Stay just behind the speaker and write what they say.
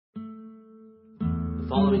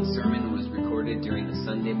following sermon was recorded during the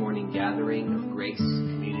Sunday morning gathering of Grace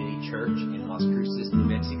Community Church in Las Cruces, New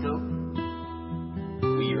Mexico.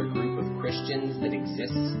 We are a group of Christians that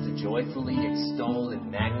exists to joyfully extol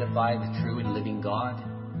and magnify the true and living God,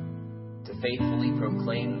 to faithfully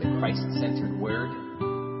proclaim the Christ-centered word,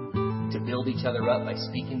 to build each other up by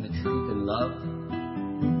speaking the truth in love,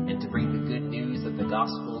 and to bring the good news of the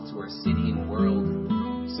gospel to our city and world,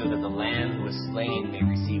 so that the Lamb who was slain may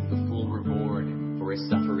receive the full reward for his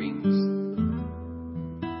sufferings.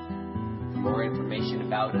 For more information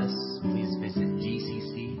about us, please visit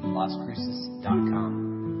gcclascruces.com.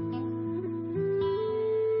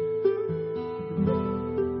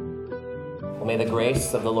 Well, may the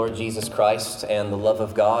grace of the Lord Jesus Christ and the love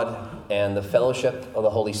of God and the fellowship of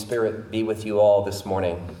the Holy Spirit be with you all this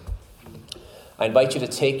morning. I invite you to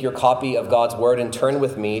take your copy of God's Word and turn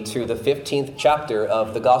with me to the 15th chapter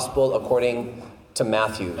of the Gospel according to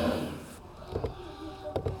Matthew.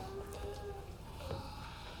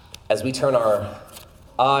 As we turn our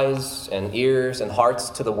eyes and ears and hearts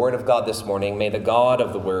to the Word of God this morning, may the God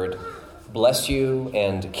of the Word bless you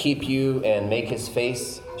and keep you and make his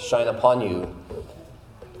face shine upon you.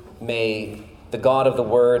 May the God of the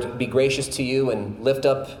Word be gracious to you and lift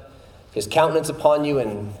up his countenance upon you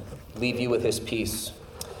and leave you with his peace.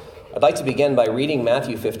 I'd like to begin by reading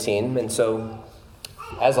Matthew 15, and so,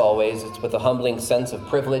 as always, it's with a humbling sense of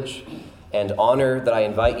privilege and honor that I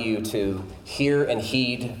invite you to hear and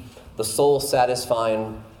heed the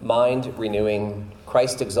soul-satisfying, mind-renewing,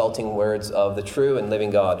 Christ-exalting words of the true and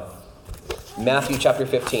living God. Matthew chapter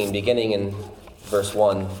 15, beginning in verse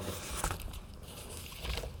 1.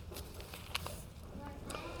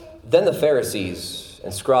 Then the Pharisees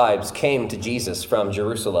and scribes came to Jesus from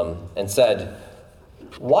Jerusalem and said,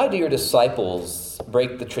 "Why do your disciples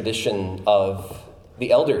break the tradition of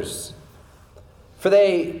the elders? For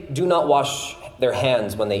they do not wash their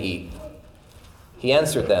hands when they eat." He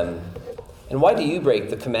answered them, "And why do you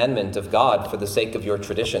break the commandment of God for the sake of your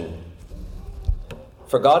tradition?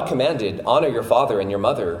 For God commanded, 'Honor your father and your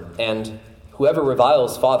mother,' and 'Whoever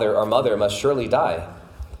reviles father or mother must surely die.'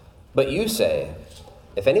 But you say,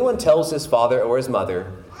 'If anyone tells his father or his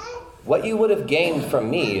mother, what you would have gained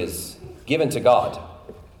from me is given to God,'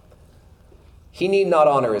 he need not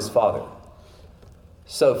honor his father.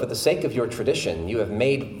 So for the sake of your tradition, you have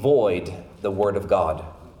made void the word of God.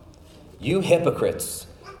 You hypocrites,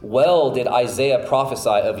 well did Isaiah prophesy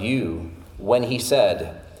of you when he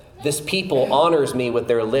said, 'This people honors me with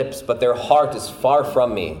their lips, but their heart is far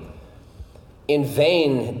from me. In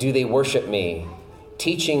vain do they worship me,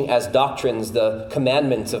 teaching as doctrines the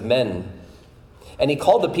commandments of men.' And he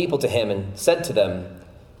called the people to him and said to them,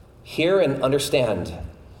 'Hear and understand.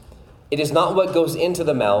 It is not what goes into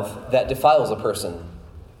the mouth that defiles a person,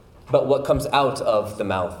 but what comes out of the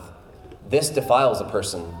mouth. This defiles a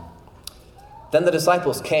person.' Then the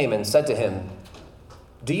disciples came and said to him,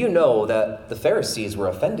 'Do you know that the Pharisees were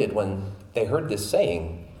offended when they heard this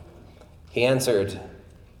saying?' He answered,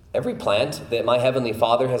 'Every plant that my heavenly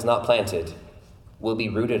Father has not planted will be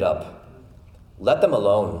rooted up. Let them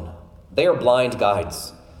alone. They are blind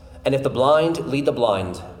guides. And if the blind lead the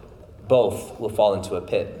blind, both will fall into a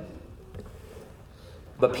pit.'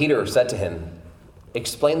 But Peter said to him,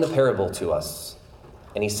 'Explain the parable to us.'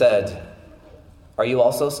 And he said, 'Are you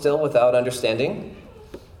also still without understanding?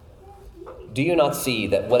 Do you not see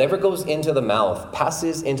that whatever goes into the mouth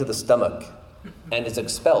passes into the stomach and is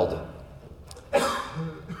expelled?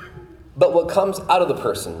 But what comes out of the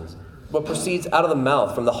person, what proceeds out of the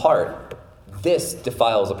mouth from the heart, this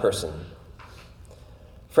defiles a person.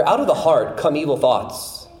 For out of the heart come evil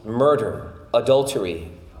thoughts, murder,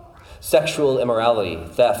 adultery, sexual immorality,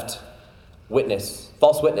 theft,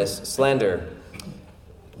 false witness, slander.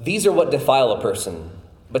 These are what defile a person,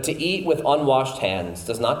 but to eat with unwashed hands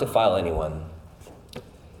does not defile anyone."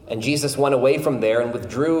 And Jesus went away from there and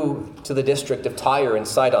withdrew to the district of Tyre and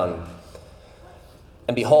Sidon.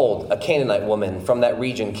 And behold, a Canaanite woman from that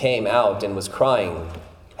region came out and was crying,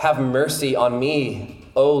 "Have mercy on me,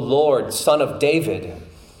 O Lord, Son of David.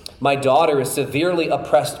 My daughter is severely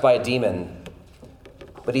oppressed by a demon."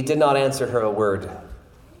 But he did not answer her a word.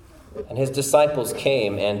 And his disciples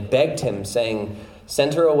came and begged him, saying,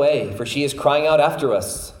 "Send her away, for she is crying out after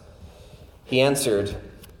us." He answered,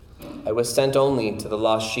 "I was sent only to the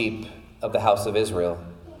lost sheep of the house of Israel."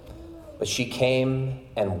 But she came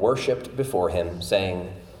and worshipped before him, saying,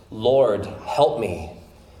 "Lord, help me."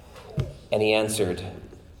 And he answered,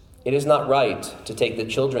 "It is not right to take the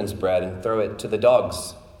children's bread and throw it to the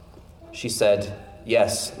dogs." She said,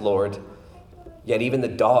 "Yes, Lord, yet even the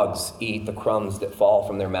dogs eat the crumbs that fall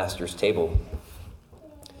from their master's table."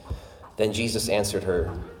 Then Jesus answered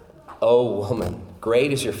her, "O woman,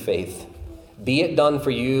 great is your faith. Be it done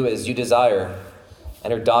for you as you desire."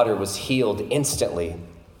 And her daughter was healed instantly.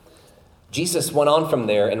 Jesus went on from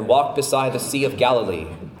there and walked beside the Sea of Galilee.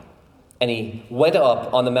 And he went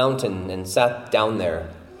up on the mountain and sat down there.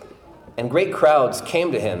 And great crowds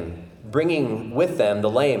came to him, bringing with them the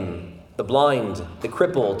lame, the blind, the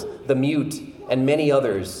crippled, the mute, and many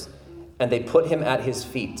others. And they put them at his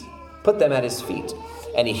feet,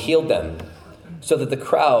 and he healed them, so that the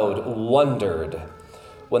crowd wondered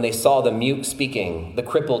when they saw the mute speaking, the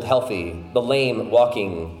crippled healthy, the lame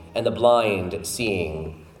walking, and the blind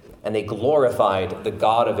seeing. And they glorified the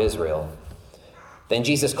God of Israel. Then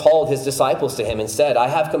Jesus called his disciples to him and said, "I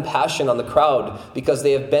have compassion on the crowd, because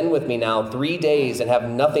they have been with me now 3 days and have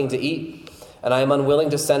nothing to eat. And I am unwilling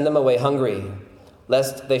to send them away hungry,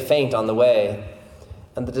 lest they faint on the way."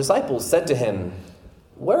 And the disciples said to him,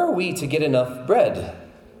 "Where are we to get enough bread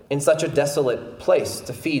in such a desolate place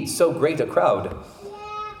to feed so great a crowd?"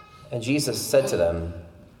 And Jesus said to them,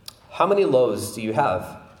 "How many loaves do you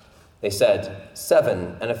have?" They said,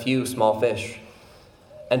 7, and a few small fish.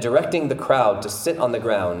 And directing the crowd to sit on the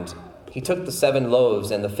ground, he took the 7 loaves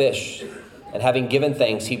and the fish, and having given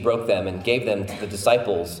thanks, he broke them and gave them to the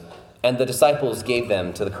disciples, and the disciples gave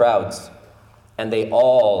them to the crowds. And they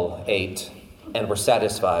all ate and were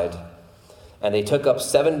satisfied. And they took up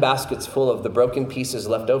 7 baskets full of the broken pieces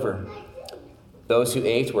left over. Those who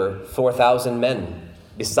ate were 4,000 men,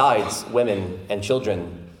 besides women and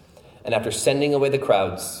children. And after sending away the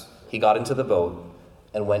crowds, he got into the boat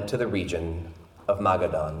and went to the region of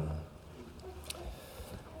Magadan.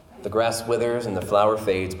 The grass withers and the flower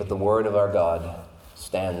fades, but the word of our God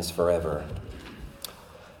stands forever.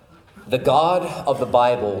 The God of the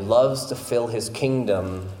Bible loves to fill his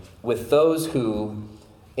kingdom with those who,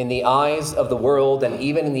 in the eyes of the world and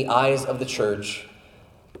even in the eyes of the church,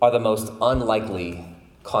 are the most unlikely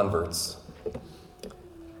converts.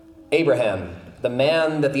 Abraham, the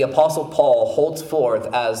man that the Apostle Paul holds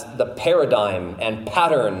forth as the paradigm and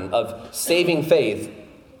pattern of saving faith,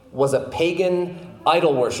 was a pagan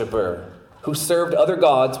idol worshiper who served other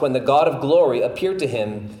gods when the God of glory appeared to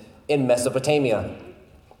him in Mesopotamia.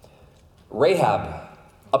 Rahab,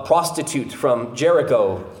 a prostitute from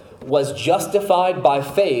Jericho, was justified by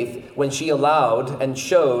faith when she allowed and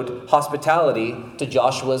showed hospitality to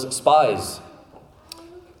Joshua's spies.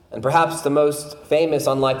 And perhaps the most famous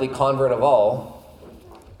unlikely convert of all,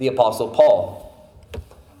 the Apostle Paul,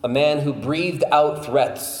 a man who breathed out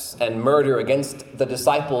threats and murder against the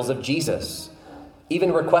disciples of Jesus,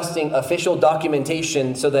 even requesting official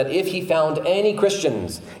documentation so that if he found any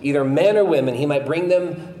Christians, either men or women, he might bring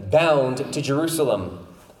them bound to Jerusalem.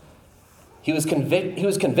 He was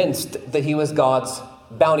convinced that he was God's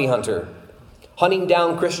bounty hunter, hunting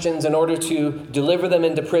down Christians in order to deliver them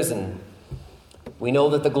into prison. We know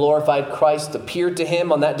that the glorified Christ appeared to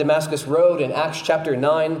him on that Damascus road in Acts chapter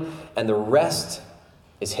 9, and the rest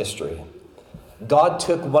is history. God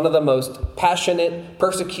took one of the most passionate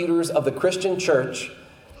persecutors of the Christian church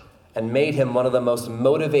and made him one of the most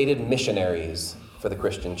motivated missionaries for the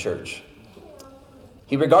Christian church.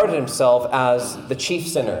 He regarded himself as the chief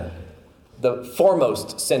sinner, the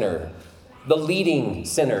foremost sinner, the leading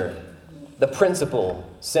sinner, the principal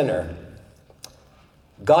sinner.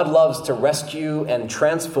 God loves to rescue and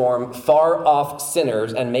transform far-off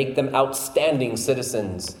sinners and make them outstanding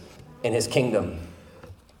citizens in his kingdom.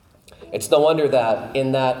 It's no wonder that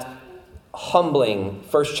in that humbling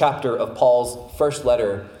first chapter of Paul's first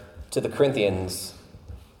letter to the Corinthians,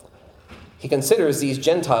 he considers these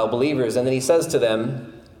Gentile believers, and then he says to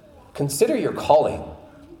them, "Consider your calling,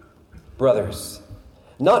 brothers.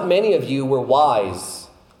 Not many of you were wise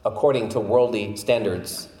according to worldly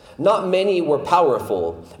standards. Not many were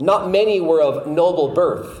powerful. Not many were of noble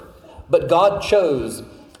birth. But God chose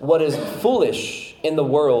what is foolish in the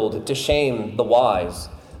world to shame the wise.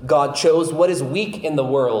 God chose what is weak in the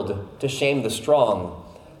world to shame the strong.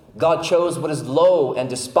 God chose what is low and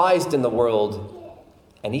despised in the world,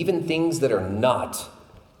 and even things that are not,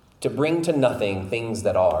 to bring to nothing things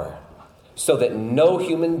that are, so that no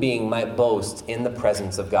human being might boast in the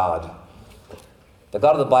presence of God." The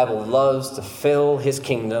God of the Bible loves to fill his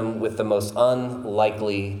kingdom with the most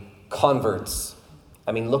unlikely converts.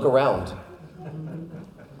 I mean, look around.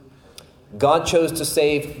 God chose to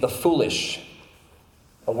save the foolish,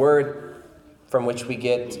 a word from which we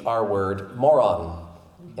get our word moron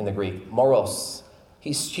in the Greek, moros.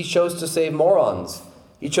 He chose to save morons.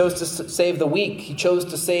 He chose to save the weak. He chose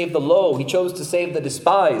to save the low. He chose to save the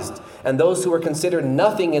despised and those who are considered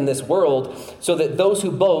nothing in this world, so that those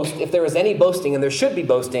who boast, if there is any boasting, and there should be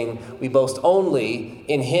boasting, we boast only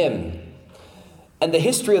in him. And the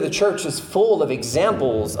history of the church is full of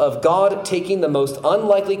examples of God taking the most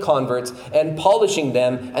unlikely converts and polishing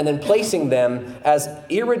them and then placing them as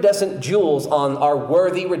iridescent jewels on our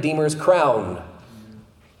worthy Redeemer's crown.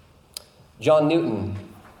 John Newton,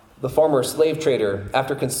 the former slave trader,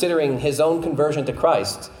 after considering his own conversion to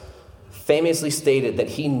Christ, famously stated that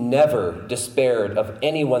he never despaired of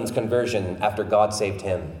anyone's conversion after God saved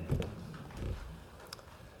him.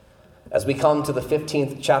 As we come to the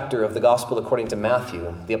 15th chapter of the Gospel according to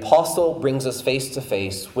Matthew, the apostle brings us face to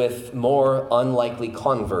face with more unlikely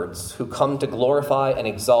converts who come to glorify and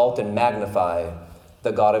exalt and magnify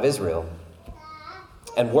the God of Israel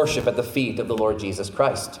and worship at the feet of the Lord Jesus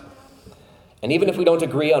Christ. And even if we don't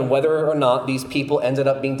agree on whether or not these people ended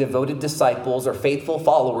up being devoted disciples or faithful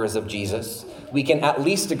followers of Jesus, we can at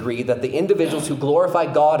least agree that the individuals who glorify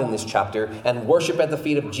God in this chapter and worship at the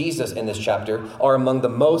feet of Jesus in this chapter are among the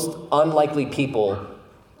most unlikely people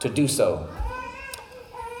to do so.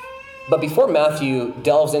 But before Matthew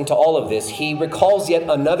delves into all of this, he recalls yet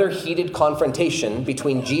another heated confrontation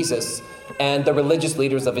between Jesus and the religious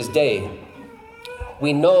leaders of his day.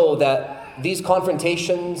 We know that these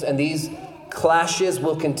confrontations and these clashes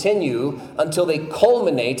will continue until they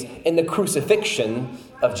culminate in the crucifixion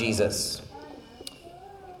of Jesus.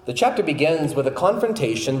 The chapter begins with a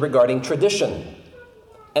confrontation regarding tradition,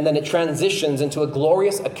 and then it transitions into a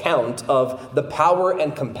glorious account of the power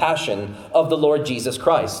and compassion of the Lord Jesus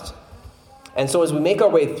Christ. And so as we make our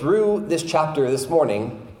way through this chapter this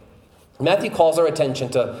morning, Matthew calls our attention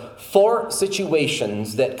to 4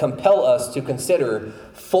 situations that compel us to consider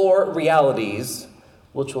 4 realities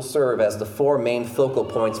which will serve as the 4 main focal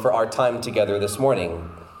points for our time together this morning.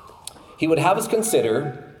 He would have us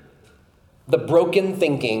consider the broken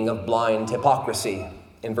thinking of blind hypocrisy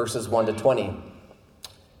in verses 1 to 20.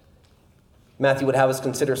 Matthew would have us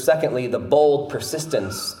consider, secondly, the bold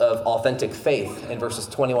persistence of authentic faith in verses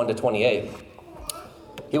 21 to 28.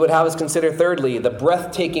 He would have us consider, thirdly, the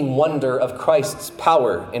breathtaking wonder of Christ's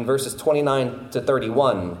power in verses 29 to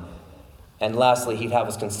 31. And lastly, he'd have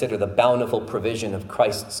us consider the bountiful provision of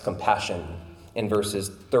Christ's compassion in verses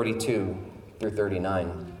 32 through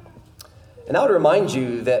 39. And I would remind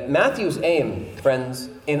you that Matthew's aim, friends,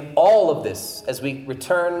 in all of this, as we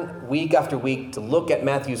return week after week to look at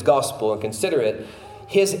Matthew's gospel and consider it,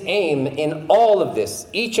 his aim in all of this,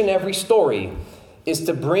 each and every story, is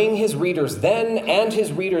to bring his readers then and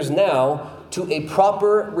his readers now to a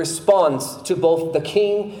proper response to both the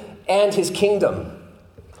king and his kingdom.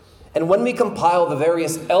 And when we compile the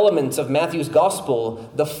various elements of Matthew's gospel,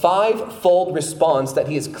 the 5-fold response that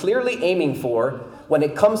he is clearly aiming for when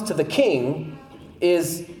it comes to the king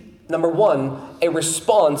is, number 1, a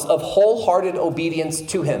response of wholehearted obedience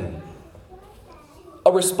to him.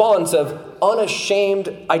 A response of unashamed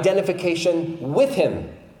identification with him.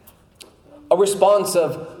 A response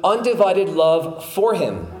of undivided love for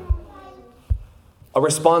him. A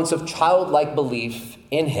response of childlike belief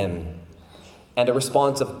in him. And a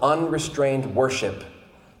response of unrestrained worship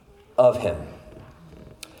of him.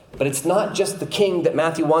 But it's not just the king that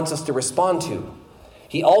Matthew wants us to respond to.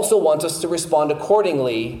 He also wants us to respond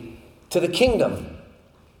accordingly to the kingdom,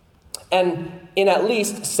 and in at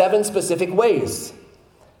least 7 specific ways.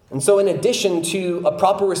 And so in addition to a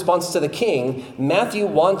proper response to the king, Matthew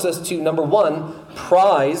wants us to, number 1,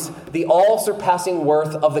 prize the all-surpassing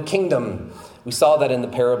worth of the kingdom. We saw that in the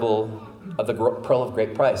parable of the pearl of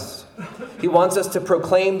great price. He wants us to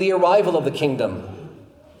proclaim the arrival of the kingdom.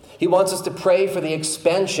 He wants us to pray for the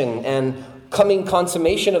expansion and coming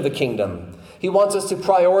consummation of the kingdom. He wants us to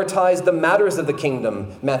prioritize the matters of the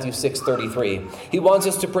kingdom, Matthew 6:33. He wants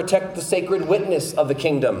us to protect the sacred witness of the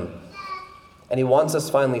kingdom. And he wants us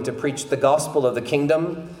finally to preach the gospel of the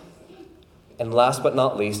kingdom. And last but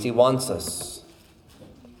not least, he wants us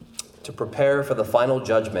to prepare for the final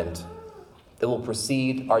judgment that will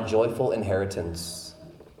precede our joyful inheritance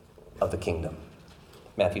of the kingdom.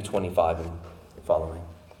 Matthew 25 and following.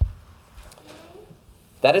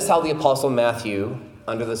 That is how the Apostle Matthew,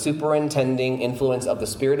 under the superintending influence of the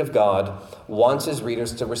Spirit of God, wants his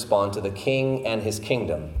readers to respond to the King and his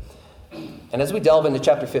kingdom. And as we delve into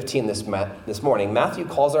chapter 15 this morning, Matthew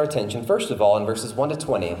calls our attention, first of all, in verses 1 to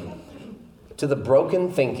 20, to the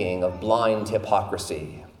broken thinking of blind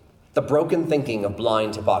hypocrisy. The broken thinking of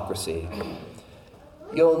blind hypocrisy.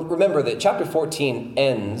 You'll remember that chapter 14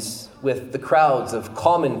 ends with the crowds of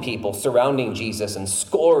common people surrounding Jesus and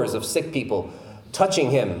scores of sick people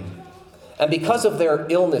touching him. And because of their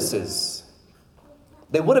illnesses,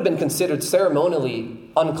 they would have been considered ceremonially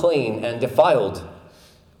unclean and defiled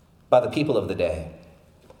by the people of the day.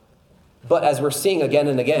 But as we're seeing again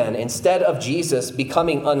and again, instead of Jesus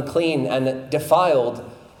becoming unclean and defiled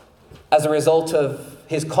As a result of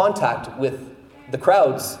his contact with the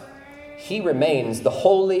crowds, he remains the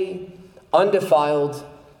holy, undefiled,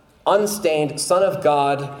 unstained Son of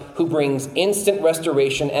God who brings instant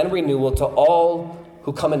restoration and renewal to all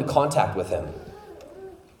who come into contact with him.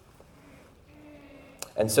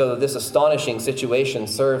 And so this astonishing situation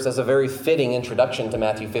serves as a very fitting introduction to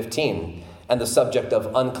Matthew 15 and the subject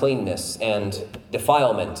of uncleanness and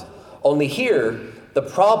defilement. Only here, the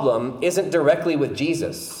problem isn't directly with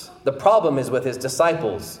Jesus. The problem is with his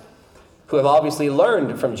disciples, who have obviously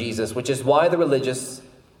learned from Jesus, which is why the religious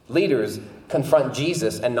leaders confront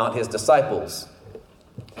Jesus and not his disciples.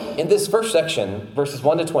 In this first section, verses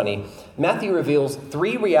 1 to 20, Matthew reveals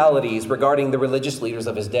three realities regarding the religious leaders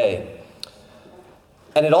of his day.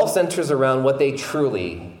 And it all centers around what they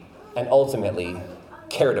truly and ultimately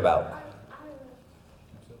cared about.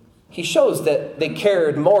 He shows that they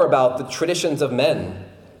cared more about the traditions of men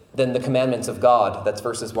than the commandments of God. That's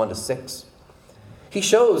verses 1 to 6. He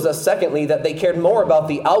shows us, secondly, that they cared more about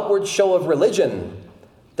the outward show of religion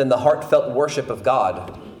than the heartfelt worship of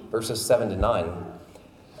God. Verses 7 to 9.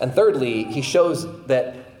 And thirdly, he shows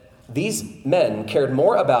that these men cared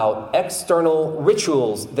more about external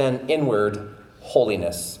rituals than inward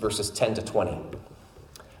holiness. Verses 10 to 20.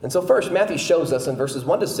 And so first, Matthew shows us in verses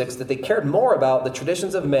 1 to 6 that they cared more about the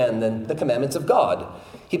traditions of men than the commandments of God.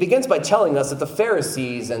 He begins by telling us that the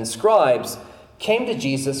Pharisees and scribes came to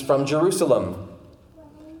Jesus from Jerusalem.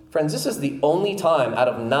 Friends, this is the only time out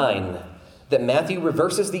of 9 that Matthew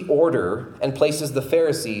reverses the order and places the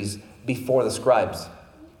Pharisees before the scribes.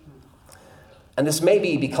 And this may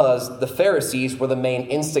be because the Pharisees were the main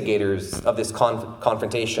instigators of this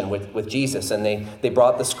confrontation with Jesus, and they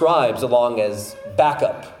brought the scribes along as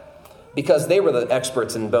backup because they were the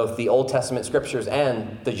experts in both the Old Testament scriptures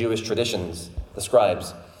and the Jewish traditions, the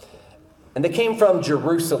scribes. And they came from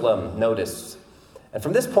Jerusalem, notice. And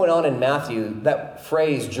from this point on in Matthew, that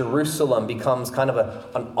phrase Jerusalem becomes kind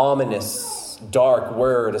of an ominous, dark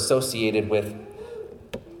word associated with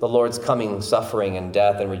the Lord's coming suffering and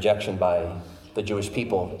death and rejection by the Jewish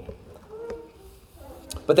people.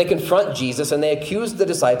 But they confront Jesus and they accuse the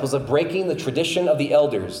disciples of breaking the tradition of the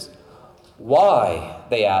elders. Why,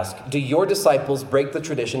 they ask, do your disciples break the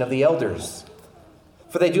tradition of the elders?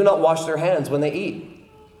 For they do not wash their hands when they eat.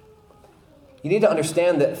 You need to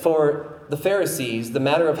understand that for the Pharisees, the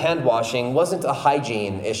matter of hand washing wasn't a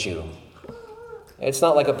hygiene issue. It's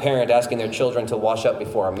not like a parent asking their children to wash up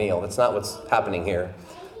before a meal. That's not what's happening here.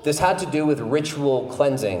 This had to do with ritual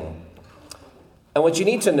cleansing. And what you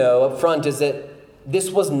need to know up front is that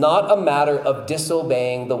this was not a matter of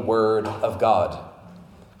disobeying the word of God.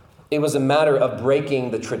 It was a matter of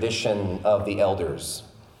breaking the tradition of the elders.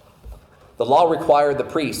 The law required the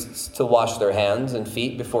priests to wash their hands and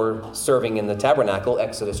feet before serving in the tabernacle,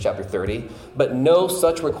 Exodus chapter 30, but no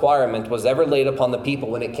such requirement was ever laid upon the people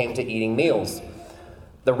when it came to eating meals.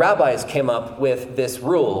 The rabbis came up with this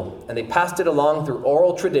rule, and they passed it along through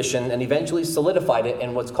oral tradition and eventually solidified it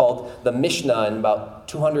in what's called the Mishnah in about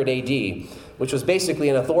 200 AD, which was basically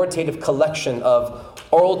an authoritative collection of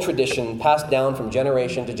oral tradition passed down from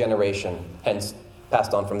generation to generation, hence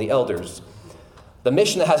passed on from the elders. The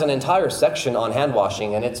Mishnah has an entire section on hand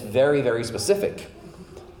washing, and it's very, very specific.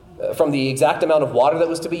 From the exact amount of water that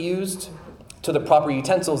was to be used to the proper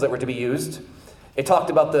utensils that were to be used. It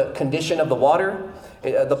talked about the condition of the water,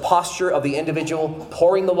 the posture of the individual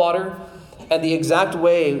pouring the water, and the exact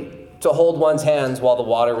way to hold one's hands while the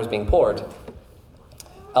water was being poured.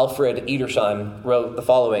 Alfred Edersheim wrote the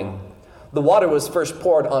following: "The water was first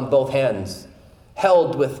poured on both hands,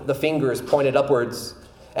 held with the fingers pointed upwards,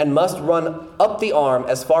 and must run up the arm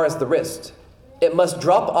as far as the wrist. It must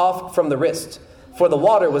drop off from the wrist, for the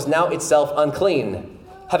water was now itself unclean,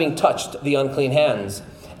 having touched the unclean hands.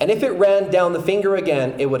 And if it ran down the finger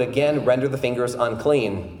again, it would again render the fingers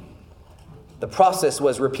unclean." The process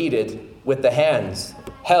was repeated with the hands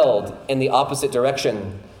held in the opposite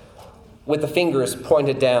direction, with the fingers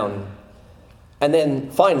pointed down. And then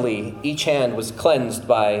finally, each hand was cleansed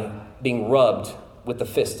by being rubbed with the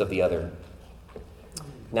fist of the other.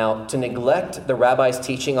 Now, to neglect the rabbi's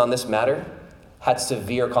teaching on this matter had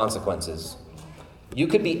severe consequences. You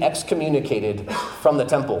could be excommunicated from the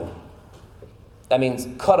temple. That means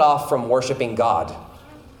cut off from worshiping God.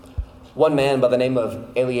 One man by the name of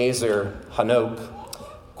Eliezer Hanok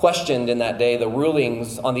questioned in that day the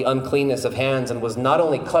rulings on the uncleanness of hands and was not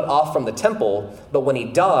only cut off from the temple, but when he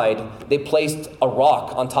died, they placed a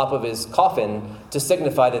rock on top of his coffin to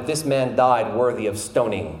signify that this man died worthy of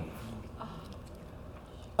stoning.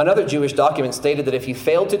 Another Jewish document stated that if you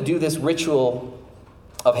failed to do this ritual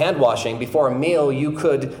of hand washing before a meal, you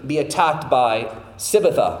could be attacked by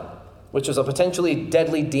Sibitha, which was a potentially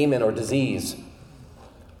deadly demon or disease.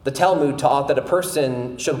 The Talmud taught that a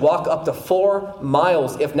person should walk up to 4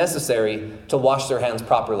 miles if necessary to wash their hands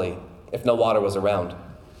properly if no water was around.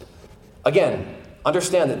 Again,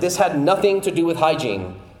 understand that this had nothing to do with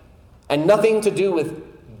hygiene and nothing to do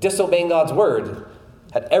with disobeying God's word.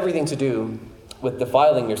 It had everything to do with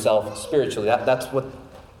defiling yourself spiritually. That's what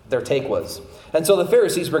their take was. And so the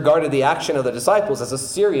Pharisees regarded the action of the disciples as a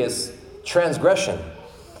serious transgression.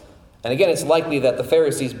 And again, it's likely that the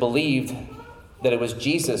Pharisees believed that it was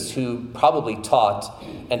Jesus who probably taught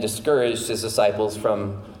and discouraged his disciples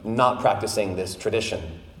from not practicing this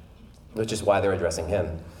tradition, which is why they're addressing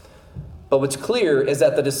him. But what's clear is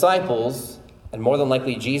that the disciples, and more than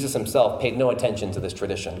likely Jesus himself, paid no attention to this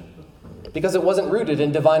tradition because it wasn't rooted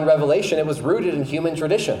in divine revelation. It was rooted in human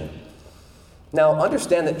tradition. Now,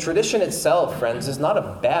 understand that tradition itself, friends, is not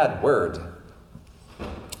a bad word.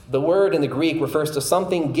 The word in the Greek refers to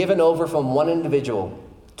something given over from one individual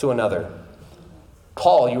to another.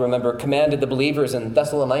 Paul, you remember, commanded the believers in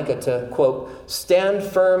Thessalonica to, quote, stand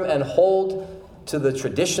firm and hold to the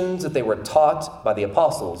traditions that they were taught by the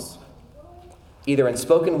apostles, either in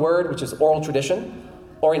spoken word, which is oral tradition,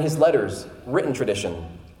 or in his letters, written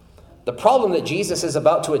tradition. The problem that Jesus is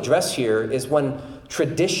about to address here is when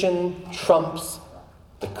tradition trumps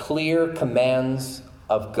the clear commands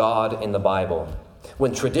of God in the Bible.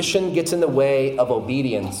 When tradition gets in the way of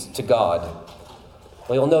obedience to God.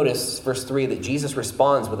 Well, you'll notice, verse 3, that Jesus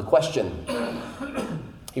responds with a question.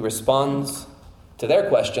 He responds to their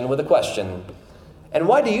question with a question. And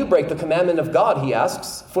why do you break the commandment of God, he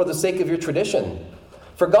asks, for the sake of your tradition?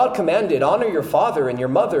 For God commanded, honor your father and your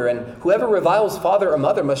mother, and whoever reviles father or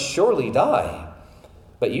mother must surely die.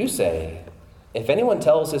 But you say, if anyone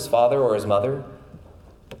tells his father or his mother,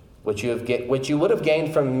 which you would have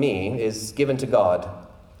gained from me is given to God,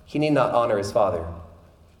 he need not honor his father.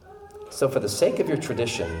 So for the sake of your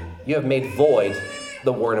tradition, you have made void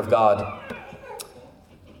the word of God.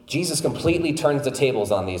 Jesus completely turns the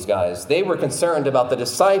tables on these guys. They were concerned about the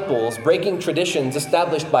disciples breaking traditions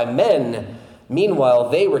established by men. Meanwhile,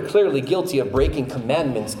 they were clearly guilty of breaking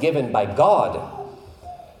commandments given by God.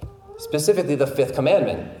 Specifically, the 5th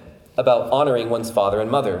commandment about honoring one's father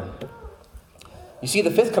and mother. You see, the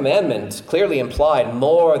 5th commandment clearly implied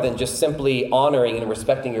more than just simply honoring and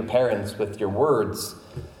respecting your parents with your words.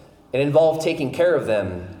 It involved taking care of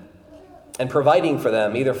them and providing for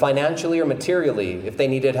them, either financially or materially, if they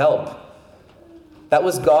needed help. That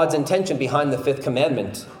was God's intention behind the 5th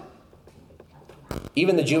commandment.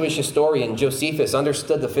 Even the Jewish historian Josephus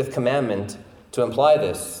understood the 5th commandment to imply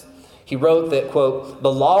this. He wrote that, quote,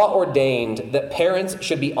 the law ordained that parents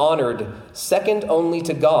should be honored second only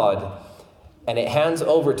to God, and it hands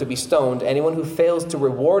over to be stoned anyone who fails to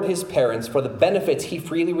reward his parents for the benefits he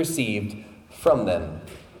freely received from them,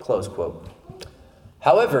 close quote.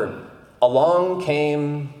 However, along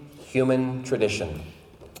came human tradition,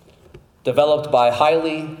 developed by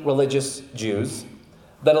highly religious Jews,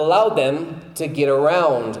 that allowed them to get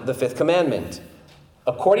around the 5th commandment.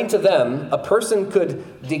 According to them, a person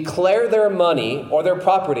could declare their money or their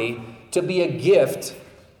property to be a gift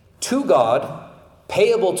to God,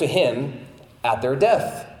 payable to him at their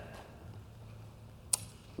death.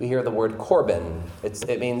 We hear the word korban.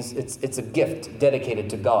 It means it's a gift dedicated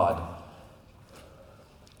to God.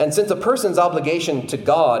 And since a person's obligation to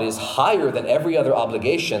God is higher than every other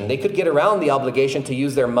obligation, they could get around the obligation to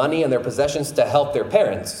use their money and their possessions to help their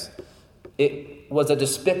parents. It was a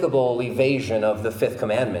despicable evasion of the 5th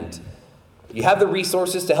commandment. You have the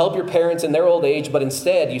resources to help your parents in their old age, but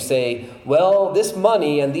instead you say, well, this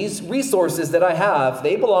money and these resources that I have,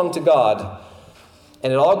 they belong to God.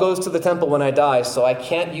 And it all goes to the temple when I die, so I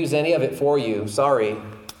can't use any of it for you. Sorry.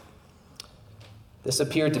 This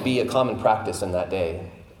appeared to be a common practice in that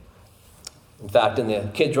day. In fact, in the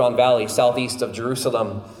Kidron Valley, southeast of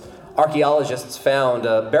Jerusalem, archaeologists found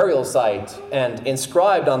a burial site, and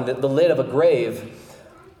inscribed on the lid of a grave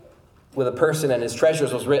with a person and his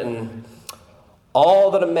treasures was written,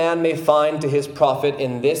 all that a man may find to his profit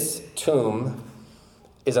in this tomb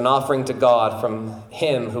is an offering to God from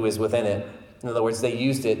him who is within it. In other words, they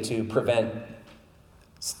used it to prevent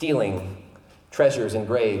stealing treasures in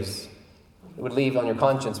graves. It would leave on your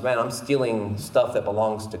conscience, man, I'm stealing stuff that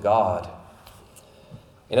belongs to God.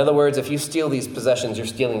 In other words, if you steal these possessions, you're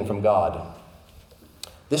stealing from God.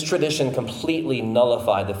 This tradition completely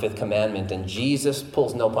nullified the 5th commandment, and Jesus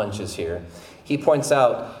pulls no punches here. He points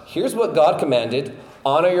out, here's what God commanded,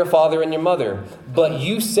 honor your father and your mother. But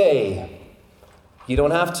you say, you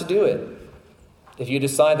don't have to do it if you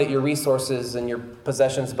decide that your resources and your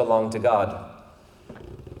possessions belong to God.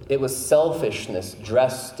 It was selfishness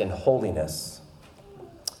dressed in holiness.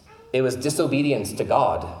 It was disobedience to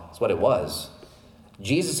God. That's what it was.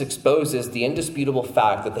 Jesus exposes the indisputable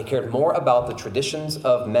fact that they cared more about the traditions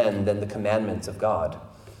of men than the commandments of God.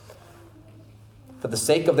 For the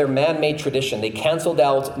sake of their man-made tradition, they canceled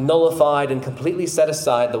out, nullified, and completely set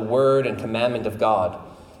aside the word and commandment of God.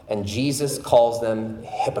 And Jesus calls them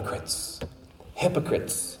hypocrites.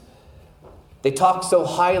 Hypocrites. They talk so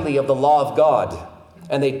highly of the law of God,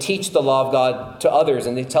 and they teach the law of God to others,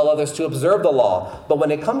 and they tell others to observe the law. But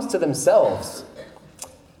when it comes to themselves,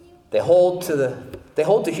 they hold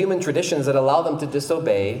to human traditions that allow them to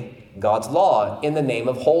disobey God's law in the name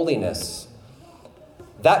of holiness.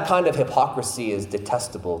 That kind of hypocrisy is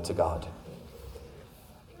detestable to God.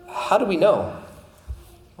 How do we know?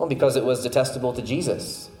 Well, because it was detestable to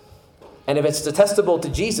Jesus. And if it's detestable to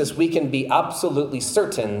Jesus, we can be absolutely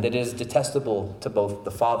certain that it is detestable to both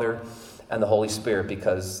the Father and the Holy Spirit,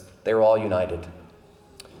 because they're all united.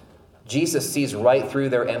 Jesus sees right through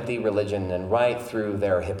their empty religion and right through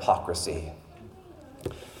their hypocrisy.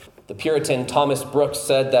 The Puritan Thomas Brooks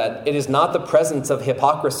said that it is not the presence of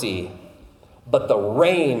hypocrisy, but the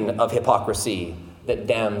reign of hypocrisy that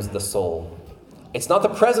damns the soul. It's not the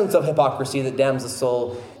presence of hypocrisy that damns the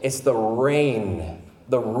soul. It's the reign,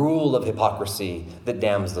 the rule of hypocrisy that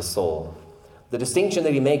damns the soul. The distinction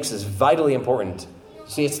that he makes is vitally important.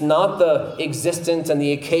 See, it's not the existence and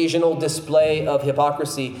the occasional display of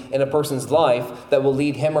hypocrisy in a person's life that will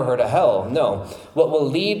lead him or her to hell. No. What will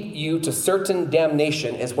lead you to certain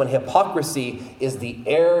damnation is when hypocrisy is the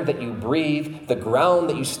air that you breathe, the ground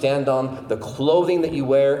that you stand on, the clothing that you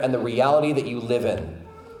wear, and the reality that you live in.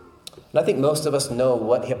 And I think most of us know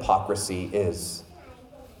what hypocrisy is.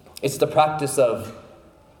 It's the practice of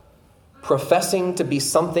professing to be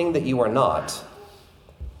something that you are not,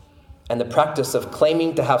 and the practice of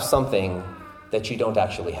claiming to have something that you don't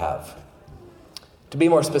actually have. To be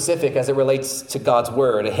more specific, as it relates to God's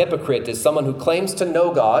word, a hypocrite is someone who claims to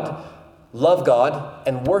know God, love God,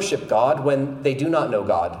 and worship God when they do not know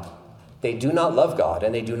God. They do not love God,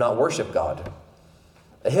 and they do not worship God.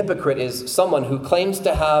 A hypocrite is someone who claims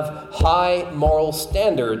to have high moral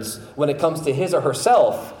standards when it comes to his or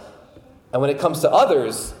herself, and when it comes to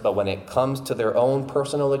others, but when it comes to their own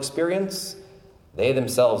personal experience, they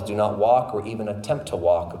themselves do not walk or even attempt to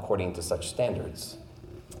walk according to such standards.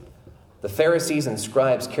 The Pharisees and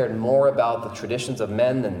scribes cared more about the traditions of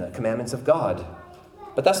men than the commandments of God.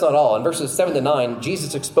 But that's not all. In verses 7 to 9,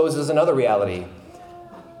 Jesus exposes another reality.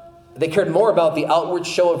 They cared more about the outward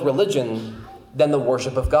show of religion than the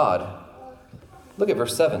worship of God. Look at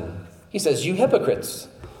verse 7. He says, "You hypocrites,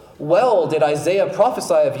 well did Isaiah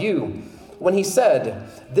prophesy of you when he said,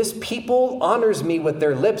 'This people honors me with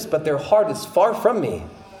their lips, but their heart is far from me.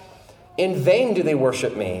 In vain do they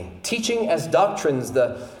worship me, teaching as doctrines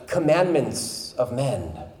the commandments of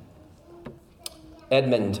men.'"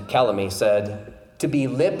 Edmund Calamy said, "To be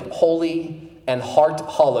lip holy and heart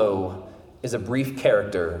hollow is a brief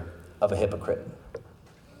character of a hypocrite."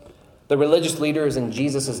 The religious leaders in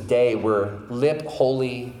Jesus' day were lip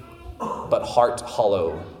holy, but heart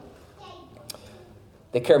hollow.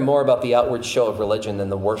 They care more about the outward show of religion than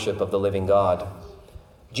the worship of the living God.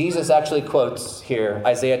 Jesus actually quotes here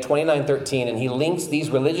Isaiah 29:13, and he links these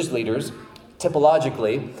religious leaders,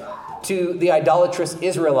 typologically, to the idolatrous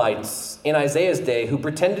Israelites in Isaiah's day who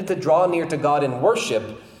pretended to draw near to God in worship.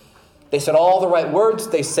 They said all the right words.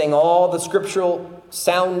 They sang all the scriptural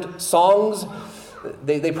sound songs.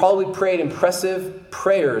 They probably prayed impressive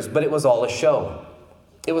prayers, but it was all a show.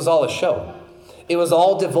 It was all a show. It was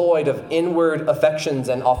all devoid of inward affections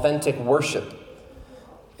and authentic worship.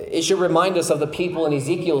 It should remind us of the people in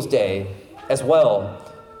Ezekiel's day as well.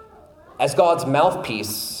 As God's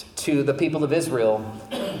mouthpiece to the people of Israel,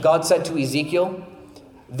 God said to Ezekiel,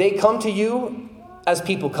 "They come to you as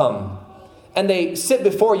people come, and they sit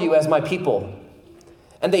before you as my people.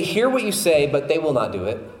 And they hear what you say, but they will not do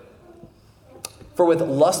it. For with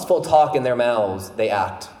lustful talk in their mouths they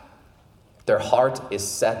act. Their heart is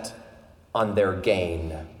set on their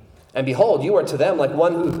gain. And behold, you are to them like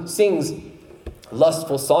one who sings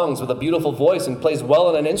lustful songs with a beautiful voice and plays well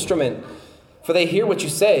on an instrument. For they hear what you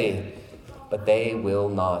say, but they will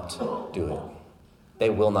not do it." They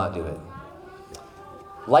will not do it.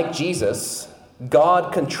 Like Jesus,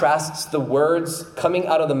 God contrasts the words coming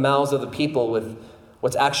out of the mouths of the people with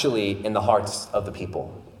what's actually in the hearts of the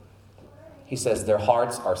people. He says their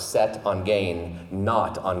hearts are set on gain,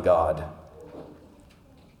 not on God.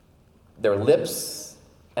 Their lips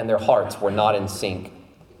and their hearts were not in sync.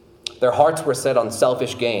 Their hearts were set on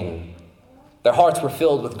selfish gain. Their hearts were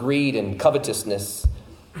filled with greed and covetousness.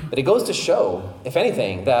 But it goes to show, if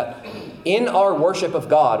anything, that In our worship of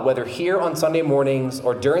God, whether here on Sunday mornings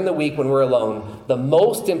or during the week when we're alone, the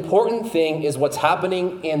most important thing is what's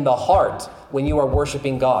happening in the heart when you are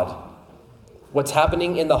worshiping God. What's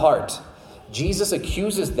happening in the heart. Jesus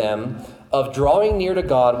accuses them of drawing near to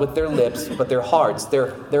God with their lips, but their hearts,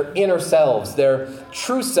 their inner selves, their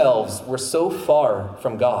true selves were so far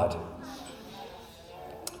from God.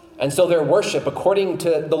 And so their worship, according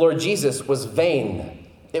to the Lord Jesus, was vain.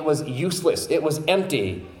 It was useless. It was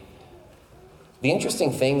empty. The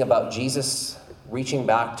interesting thing about Jesus reaching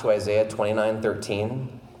back to Isaiah 29:13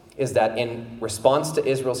 is that in response to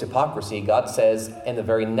Israel's hypocrisy, God says in the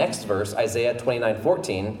very next verse, Isaiah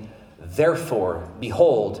 29:14, "Therefore,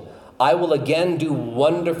 behold, I will again do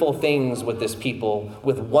wonderful things with this people,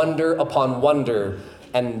 with wonder upon wonder,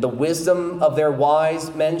 and the wisdom of their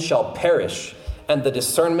wise men shall perish, and the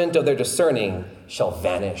discernment of their discerning shall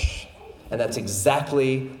vanish." And that's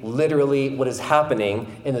exactly, literally what is happening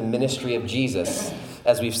in the ministry of Jesus,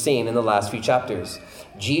 as we've seen in the last few chapters.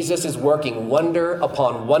 Jesus is working wonder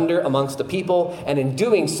upon wonder amongst the people, and in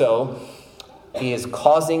doing so, he is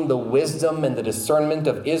causing the wisdom and the discernment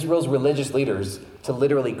of Israel's religious leaders to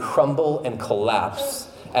literally crumble and collapse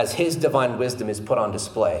as his divine wisdom is put on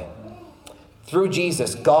display. Through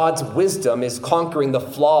Jesus, God's wisdom is conquering the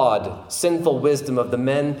flawed, sinful wisdom of the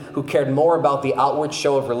men who cared more about the outward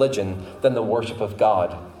show of religion than the worship of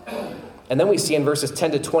God. And then we see in verses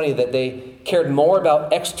 10 to 20 that they cared more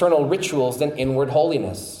about external rituals than inward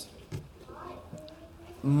holiness.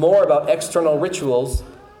 More about external rituals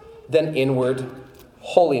than inward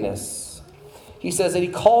holiness. He says that he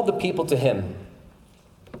called the people to him,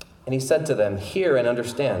 and he said to them, "Hear and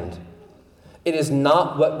understand. It is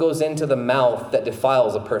not what goes into the mouth that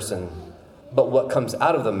defiles a person, but what comes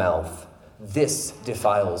out of the mouth, this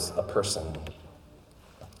defiles a person."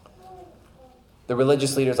 The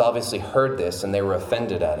religious leaders obviously heard this, and they were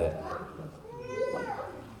offended at it.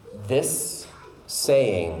 This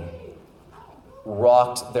saying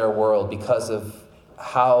rocked their world because of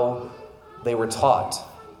how they were taught.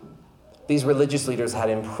 These religious leaders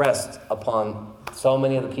had impressed upon so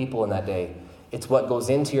many of the people in that day, it's what goes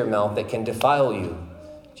into your mouth that can defile you.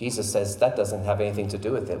 Jesus says that doesn't have anything to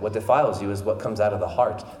do with it. What defiles you is what comes out of the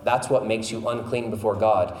heart. That's what makes you unclean before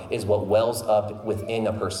God, is what wells up within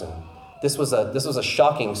a person. This was a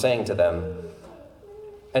shocking saying to them.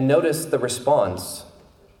 And notice the response.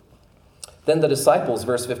 Then the disciples,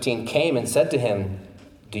 verse 15, came and said to him,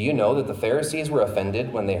 "Do you know that the Pharisees were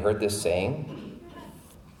offended when they heard this saying?"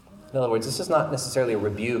 In other words, this is not necessarily a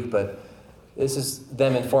rebuke, but this is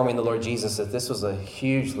them informing the Lord Jesus that this was a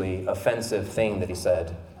hugely offensive thing that he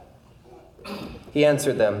said. He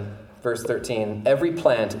answered them, verse 13, "Every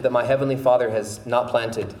plant that my heavenly Father has not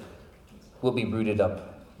planted will be rooted up."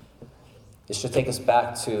 This should take us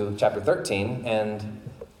back to chapter 13 and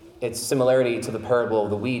its similarity to the parable of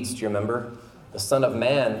the weeds. Do you remember? The Son of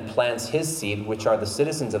Man plants his seed, which are the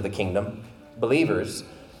citizens of the kingdom, believers,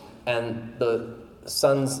 and the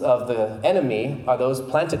sons of the enemy are those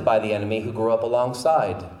planted by the enemy who grow up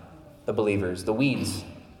alongside the believers, the weeds.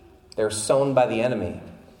 They're sown by the enemy.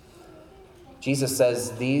 Jesus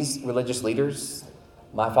says, these religious leaders,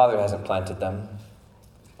 my Father hasn't planted them.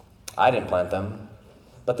 I didn't plant them,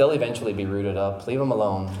 but they'll eventually be rooted up. Leave them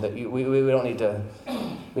alone. We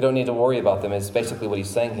don't need to worry about them, is basically what he's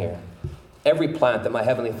saying here. Every plant that my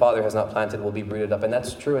heavenly Father has not planted will be rooted up, and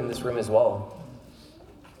that's true in this room as well.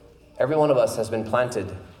 Every one of us has been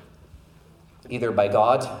planted either by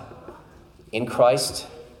God, in Christ,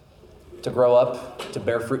 to grow up, to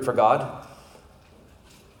bear fruit for God,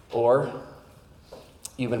 or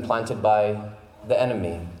you've been planted by the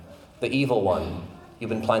enemy, the evil one. You've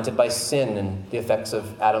been planted by sin and the effects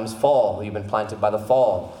of Adam's fall. You've been planted by the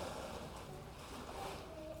fall.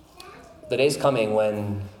 The day's coming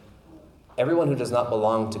when everyone who does not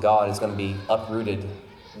belong to God is going to be uprooted,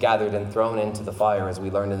 gathered, and thrown into the fire, as we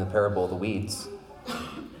learned in the parable of the weeds.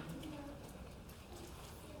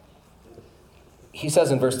 He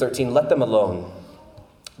says in verse 13, "Let them alone.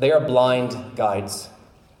 They are blind guides."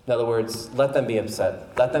 In other words, let them be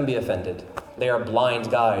upset. Let them be offended. They are blind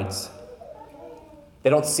guides. They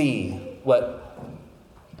don't see what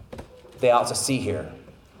they ought to see here.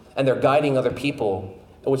 And they're guiding other people,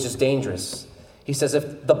 which is dangerous. He says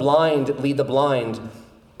if the blind lead the blind,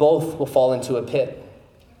 both will fall into a pit.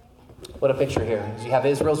 What a picture here. You have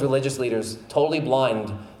Israel's religious leaders totally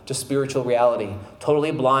blind to spiritual reality,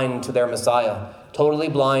 totally blind to their Messiah, totally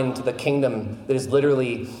blind to the kingdom that is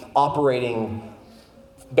literally operating,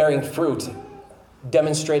 bearing fruit,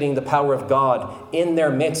 demonstrating the power of God in their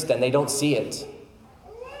midst, and they don't see it.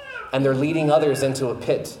 And they're leading others into a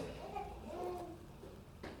pit.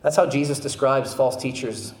 That's how Jesus describes false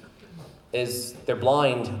teachers is they're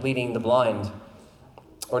blind leading the blind,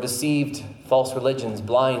 or deceived false religions,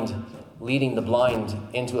 blind leading the blind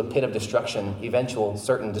into a pit of destruction, eventual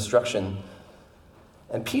certain destruction.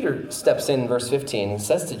 And Peter steps in verse 15 and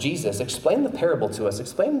says to Jesus, explain the parable to us,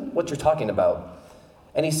 explain what you're talking about.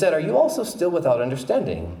 And he said, are you also still without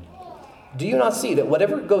understanding? Do you not see that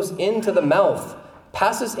whatever goes into the mouth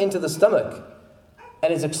passes into the stomach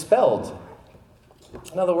and is expelled?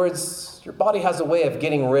 In other words, your body has a way of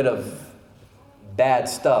getting rid of bad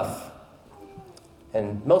stuff.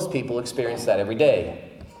 And most people experience that every day.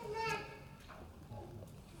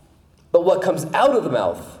 But what comes out of the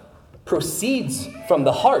mouth proceeds from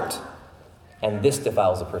the heart, and this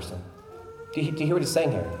defiles a person. Do you hear what he's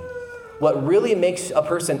saying here? What really makes a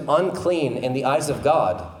person unclean in the eyes of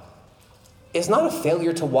God is not a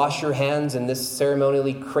failure to wash your hands in this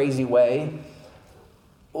ceremonially crazy way.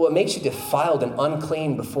 What makes you defiled and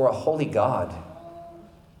unclean before a holy God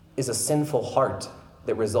is a sinful heart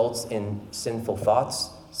that results in sinful thoughts,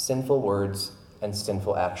 sinful words, and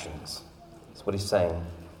sinful actions. That's what he's saying.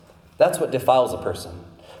 That's what defiles a person.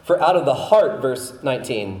 For out of the heart, verse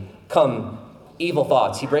 19, come evil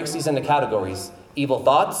thoughts. He breaks these into categories. Evil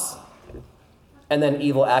thoughts, and then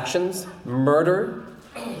evil actions, murder,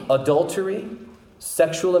 adultery,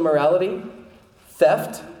 sexual immorality,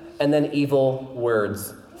 theft, and then evil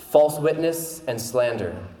words, false witness, and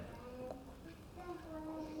slander.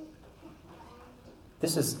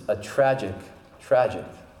 This is a tragic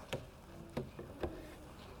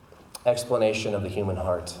explanation of the human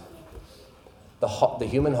heart. The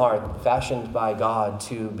human heart fashioned by God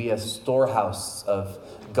to be a storehouse of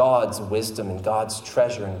God's wisdom and God's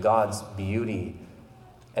treasure and God's beauty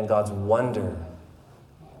and God's wonder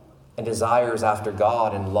and desires after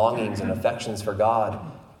God and longings and affections for God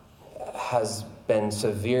has been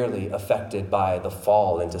severely affected by the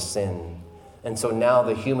fall into sin. And so now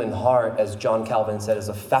the human heart, as John Calvin said, is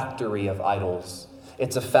a factory of idols.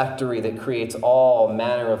 It's a factory that creates all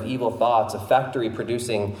manner of evil thoughts, a factory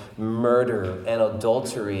producing murder and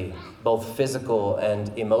adultery, both physical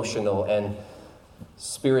and emotional and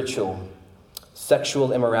spiritual,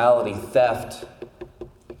 sexual immorality, theft.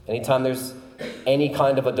 Anytime there's any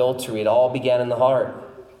kind of adultery, it all began in the heart.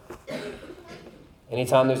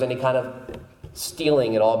 Anytime there's any kind of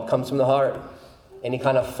stealing, it all comes from the heart. Any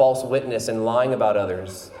kind of false witness and lying about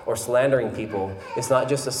others or slandering people, it's not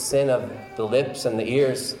just a sin of the lips and the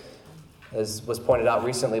ears, as was pointed out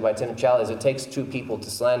recently by Tim Challies. It takes two people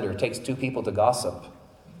to slander. It takes two people to gossip.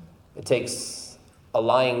 It takes a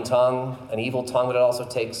lying tongue, an evil tongue, but it also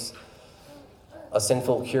takes a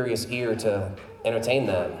sinful, curious ear to entertain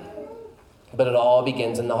that. But it all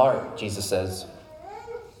begins in the heart, Jesus says.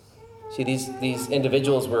 See, these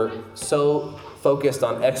individuals were so focused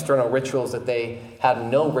on external rituals that they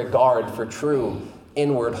had no regard for true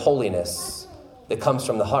inward holiness that comes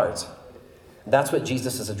from the heart. That's what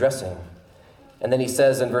Jesus is addressing. And then he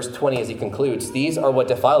says in verse 20 as he concludes, these are what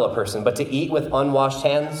defile a person, but to eat with unwashed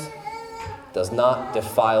hands does not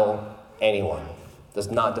defile anyone.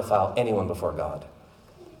 Does not defile anyone before God.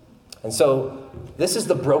 And so this is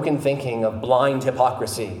the broken thinking of blind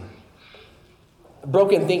hypocrisy.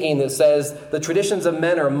 Broken thinking that says the traditions of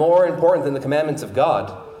men are more important than the commandments of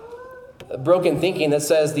God. Broken thinking that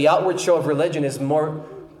says the outward show of religion is more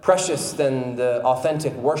precious than the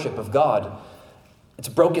authentic worship of God. It's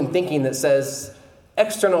broken thinking that says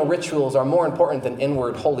external rituals are more important than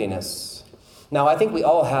inward holiness. Now, I think we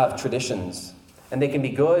all have traditions, and they can be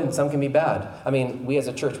good and some can be bad. I mean, we as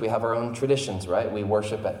a church, we have our own traditions, right? We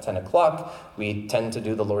worship at 10 o'clock. We tend to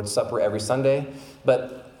do the Lord's Supper every Sunday.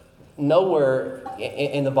 But nowhere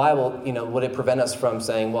in the Bible, would it prevent us from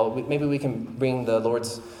saying, well, maybe we can bring the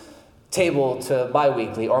Lord's table to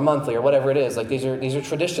bi-weekly or monthly or whatever it is. Like these are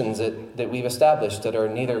traditions that we've established that are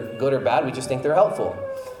neither good or bad. We just think they're helpful.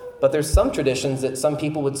 But there's some traditions that some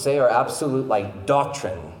people would say are absolute like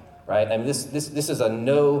doctrine, right? I mean, this is a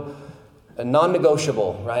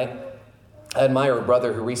non-negotiable, right? I admire a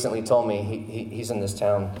brother who recently told me, he's in this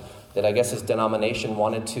town, that I guess his denomination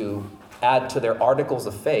wanted to add to their articles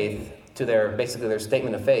of faith, to their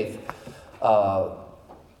statement of faith,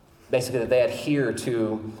 basically that they adhere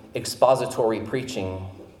to expository preaching.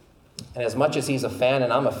 And as much as he's a fan,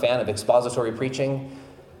 and I'm a fan of expository preaching,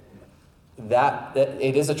 that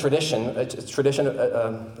it is a tradition, a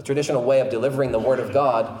traditional way of delivering the Word of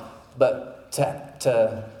God, but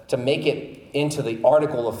to make it into the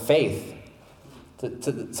article of faith,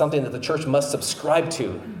 to something that the church must subscribe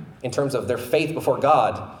to in terms of their faith before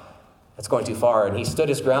God, that's going too far. And he stood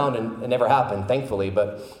his ground, and it never happened, thankfully.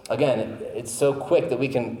 But again, it's so quick that we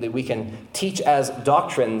can teach as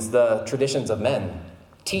doctrines the traditions of men,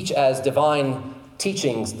 teach as divine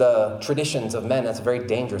teachings, the traditions of men, that's a very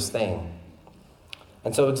dangerous thing.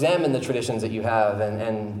 And so examine the traditions that you have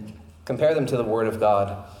and compare them to the Word of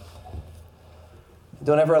God.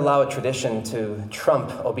 Don't ever allow a tradition to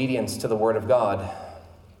trump obedience to the Word of God.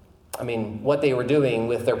 I mean, what they were doing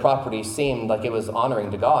with their property seemed like it was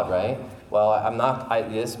honoring to God, right? Well,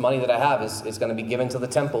 this money that I have is going to be given to the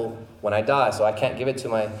temple when I die, so I can't give it to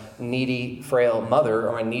my needy, frail mother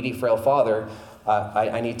or my needy, frail father.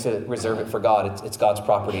 I need to reserve it for God. It's God's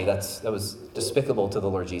property. That was despicable to the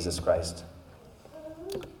Lord Jesus Christ.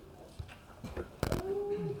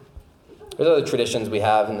 There's other traditions we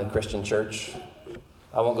have in the Christian church.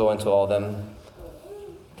 I won't go into all of them.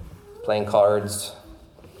 Playing cards,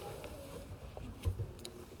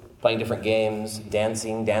 playing different games,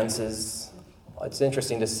 dances. It's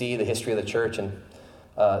interesting to see the history of the church and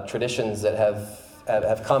traditions that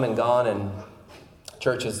have come and gone, and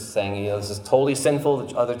churches saying, this is totally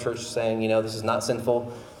sinful. Other churches saying, this is not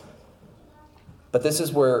sinful. But this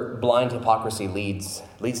is where blind hypocrisy leads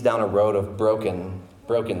down a road of broken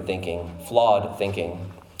thinking, flawed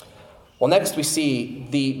thinking. Well, next we see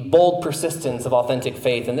the bold persistence of authentic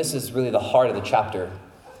faith, and this is really the heart of the chapter.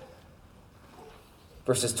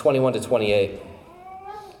 Verses 21 to 28.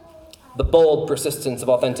 The bold persistence of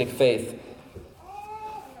authentic faith.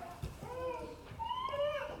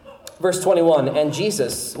 Verse 21, and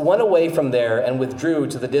Jesus went away from there and withdrew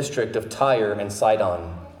to the district of Tyre and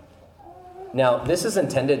Sidon. Now, this is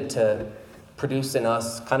intended to produce in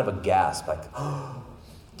us kind of a gasp, like,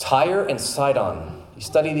 Tyre and Sidon. You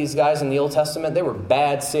study these guys in the Old Testament, they were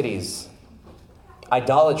bad cities,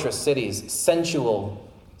 idolatrous cities, sensual,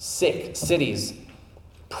 sick cities,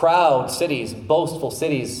 proud cities, boastful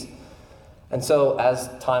cities. And so as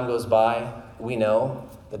time goes by, we know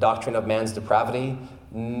the doctrine of man's depravity.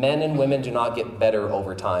 Men and women do not get better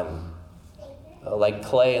over time. Like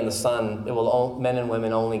clay in the sun, men and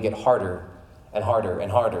women only get harder and harder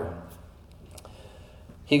and harder.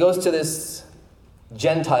 He goes to this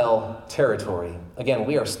Gentile territory. Again,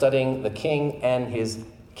 we are studying the king and his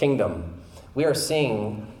kingdom. We are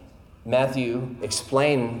seeing Matthew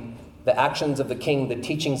explain the actions of the king, the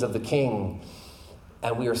teachings of the king,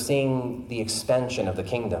 and we are seeing the expansion of the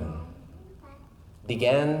kingdom.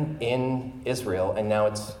 Began in Israel, and now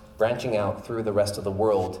it's branching out through the rest of the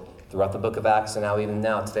world, throughout the book of Acts, and now even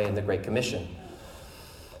now today in the Great Commission.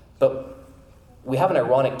 But we have an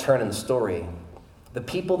ironic turn in the story. The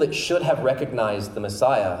people that should have recognized the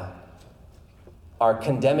Messiah are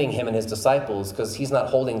condemning him and his disciples because he's not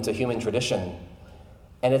holding to human tradition.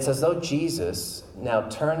 And it's as though Jesus now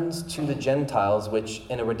turns to the Gentiles, which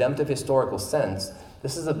in a redemptive historical sense,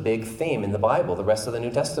 this is a big theme in the Bible, the rest of the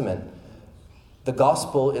New Testament. The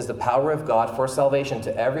gospel is the power of God for salvation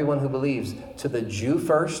to everyone who believes, to the Jew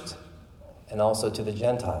first and also to the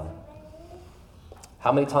Gentile.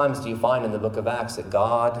 How many times do you find in the book of Acts that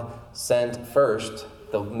God sent first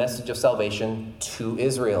the message of salvation to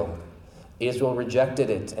Israel? Israel rejected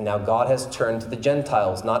it, and now God has turned to the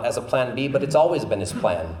Gentiles, not as a plan B, but it's always been his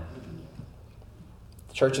plan.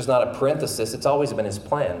 The church is not a parenthesis, it's always been his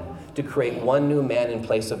plan to create one new man in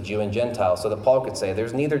place of Jew and Gentile, so that Paul could say,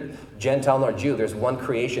 there's neither Gentile nor Jew, there's one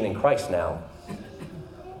creation in Christ now.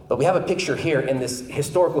 But we have a picture here in this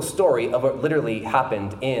historical story of what literally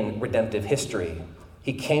happened in redemptive history.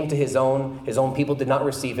 He came to his own people did not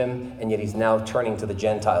receive him, and yet he's now turning to the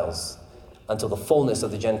Gentiles until the fullness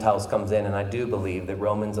of the Gentiles comes in. And I do believe that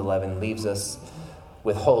Romans 11 leaves us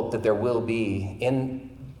with hope that there will be,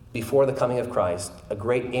 before the coming of Christ, a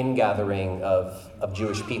great ingathering of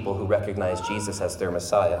Jewish people who recognize Jesus as their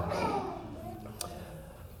Messiah.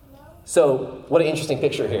 So, what an interesting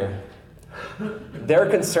picture here. They're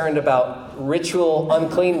concerned about ritual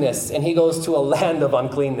uncleanness, and he goes to a land of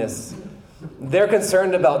uncleanness. They're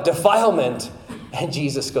concerned about defilement, and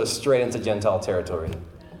Jesus goes straight into Gentile territory.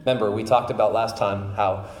 Remember, we talked about last time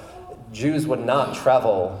how Jews would not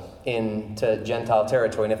travel into Gentile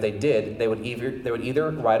territory, and if they did, they would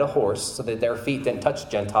either ride a horse so that their feet didn't touch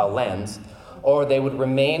Gentile lands, or they would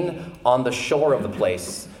remain on the shore of the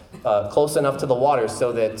place, close enough to the water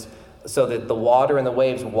so that the water and the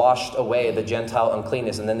waves washed away the Gentile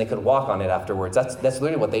uncleanness, and then they could walk on it afterwards. That's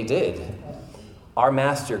literally what they did. Our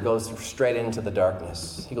master goes straight into the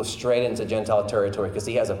darkness. He goes straight into Gentile territory because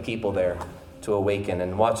he has a people there to awaken.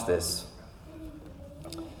 And watch this.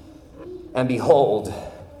 And behold,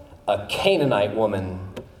 a Canaanite woman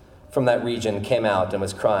from that region came out and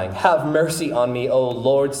was crying, "Have mercy on me, O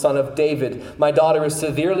Lord, Son of David. My daughter is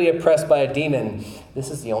severely oppressed by a demon."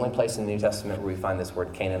 This is the only place in the New Testament where we find this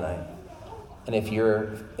word Canaanite. And if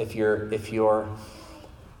you're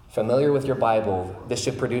familiar with your Bible, this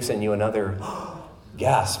should produce in you another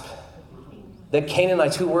gasp. The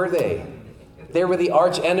Canaanites, who were they? They were the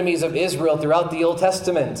arch enemies of Israel throughout the Old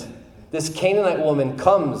Testament. This Canaanite woman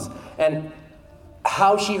comes, and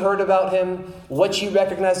how she heard about him, what she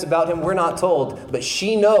recognized about him, we're not told. But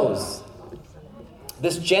she knows,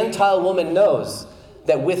 this Gentile woman knows,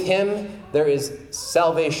 that with him there is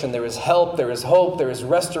salvation, there is help, there is hope, there is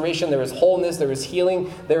restoration, there is wholeness, there is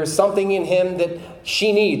healing. There is something in him that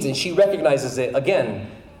she needs, and she recognizes it. Again,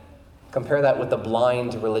 compare that with the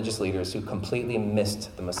blind religious leaders who completely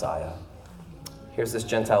missed the Messiah. Here's this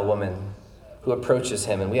Gentile woman who approaches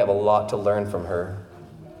him, and we have a lot to learn from her.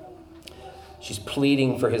 She's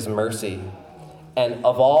pleading for his mercy. And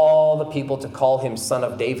of all the people to call him Son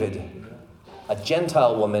of David, a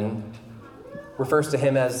Gentile woman refers to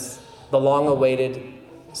him as the long-awaited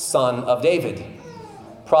Son of David,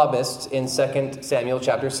 promised in 2 Samuel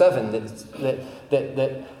chapter 7,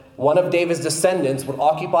 that one of David's descendants would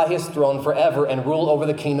occupy his throne forever and rule over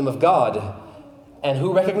the kingdom of God. And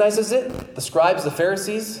who recognizes it? The scribes, the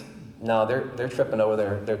Pharisees? No, they're tripping over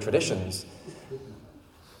their traditions.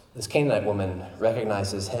 This Canaanite woman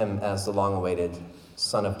recognizes him as the long-awaited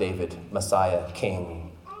Son of David, Messiah,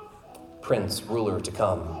 King, Prince, ruler to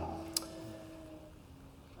come.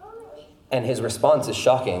 And his response is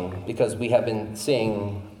shocking because we have been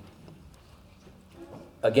seeing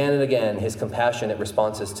again and again his compassionate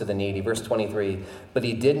responses to the needy. Verse 23, but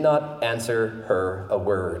he did not answer her a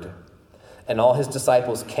word. And all his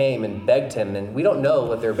disciples came and begged him, and we don't know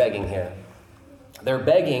what they're begging here. They're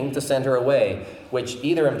begging to send her away, which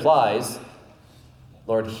either implies,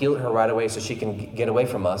 Lord, heal her right away so she can get away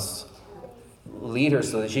from us, lead her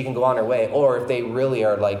so that she can go on her way, or if they really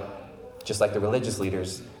are just like the religious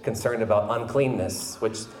leaders, concerned about uncleanness,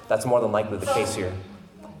 which that's more than likely the case here.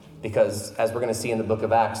 Because as we're going to see in the book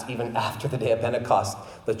of Acts, even after the day of Pentecost,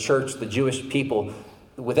 the church, the Jewish people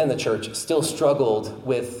within the church still struggled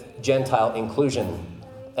with Gentile inclusion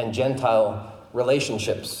and Gentile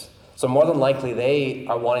relationships. So more than likely, they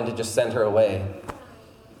are wanting to just send her away.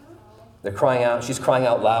 They're crying out, she's crying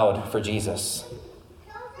out loud for Jesus.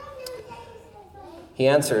 He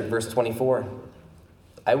answered, verse 24,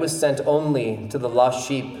 I was sent only to the lost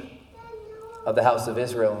sheep of the house of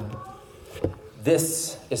Israel.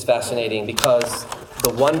 This is fascinating because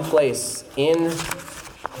the one place in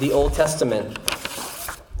the Old Testament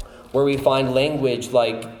where we find language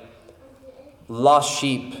like lost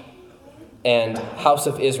sheep and house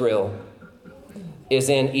of Israel is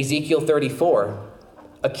in Ezekiel 34,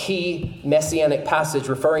 a key messianic passage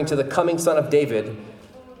referring to the coming Son of David,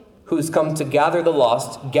 who's come to gather the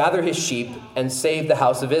lost, gather his sheep, and save the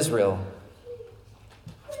house of Israel.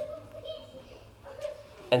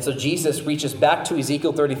 And so Jesus reaches back to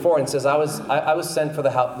Ezekiel 34 and says, I was sent for the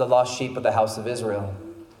lost sheep of the house of Israel.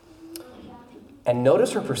 And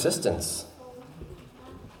notice her persistence.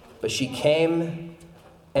 But she came,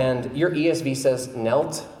 and your ESV says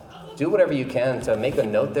knelt. Do whatever you can to make a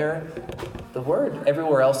note there. The word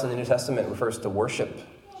everywhere else in the New Testament refers to worship.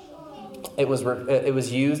 It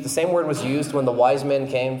was used, the same word was used when the wise men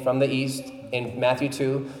came from the east in Matthew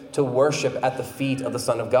 2 to worship at the feet of the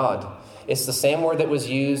Son of God. It's the same word that was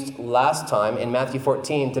used last time in Matthew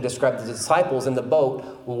 14 to describe the disciples in the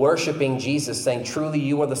boat worshiping Jesus, saying, truly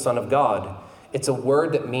you are the Son of God. It's a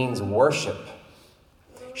word that means worship.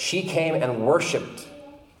 She came and worshiped.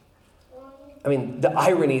 I mean, the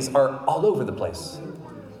ironies are all over the place.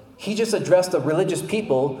 He just addressed the religious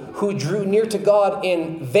people who drew near to God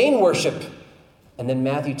in vain worship. And then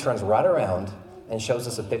Matthew turns right around and shows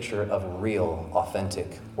us a picture of real,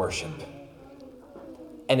 authentic worship.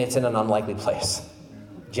 And it's in an unlikely place.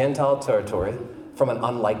 Gentile territory from an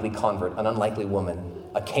unlikely convert, an unlikely woman,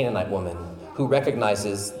 a Canaanite woman who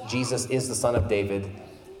recognizes Jesus is the Son of David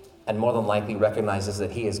and more than likely recognizes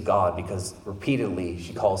that he is God because repeatedly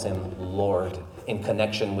she calls him Lord in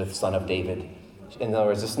connection with Son of David. In other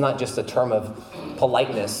words, it's not just a term of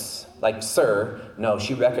politeness, like sir. No,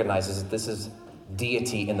 she recognizes that this is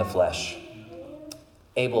deity in the flesh,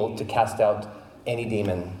 able to cast out any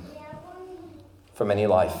demon from any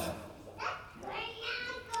life.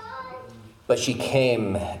 But she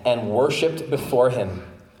came and worshipped before him,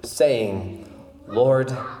 saying,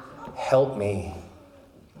 Lord, help me.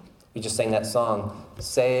 We just sang that song,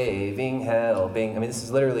 saving, helping. I mean, this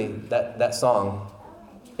is literally that song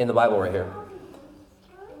in the Bible right here.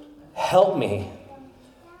 Help me.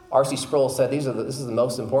 R.C. Sproul said this is the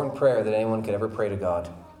most important prayer that anyone could ever pray to God.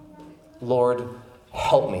 Lord,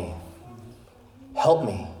 help me. Help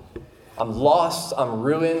me. I'm lost. I'm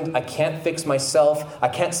ruined. I can't fix myself. I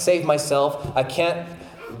can't save myself. I can't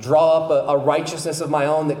draw up a righteousness of my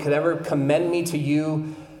own that could ever commend me to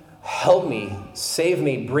you. Help me. Save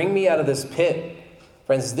me. Bring me out of this pit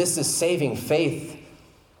Friends, this is saving faith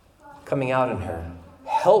coming out in her.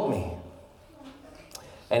 Help me.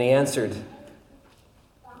 And he answered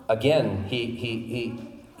again. He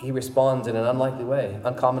responds in an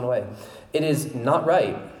uncommon way. It is not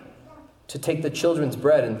right to take the children's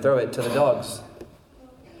bread and throw it to the dogs.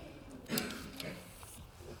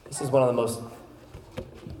 This is one of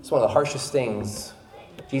the harshest things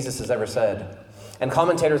Jesus has ever said. And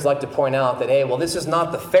commentators like to point out that, hey, well, this is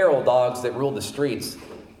not the feral dogs that rule the streets.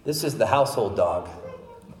 This is the household dog.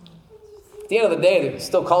 At the end of the day, it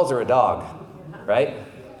still calls her a dog, right?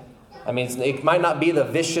 I mean, it might not be the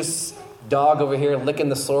vicious dog over here licking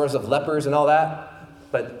the sores of lepers and all that,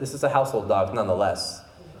 but this is a household dog nonetheless.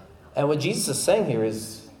 And what Jesus is saying here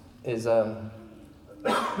is it's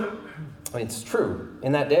true.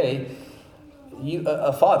 In that day,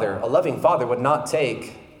 a loving father would not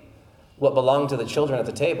take what belonged to the children at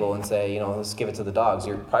the table and say, let's give it to the dogs.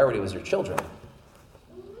 Your priority was your children.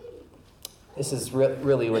 This is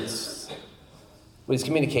really what he's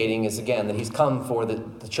communicating is, again, that he's come for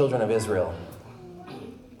the children of Israel.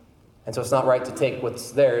 And so it's not right to take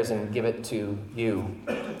what's theirs and give it to you.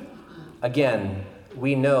 Again,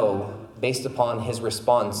 we know, based upon his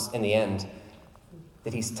response in the end,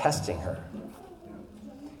 that he's testing her.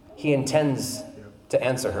 He intends to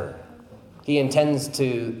answer her. He intends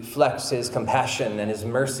to flex his compassion and his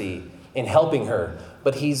mercy in helping her,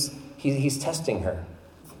 but he's testing her.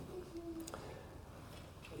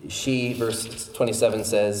 She, verse 27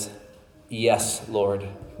 says, "Yes, Lord."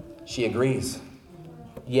 She agrees.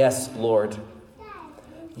 "Yes, Lord.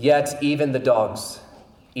 Yet even the dogs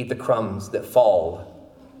eat the crumbs that fall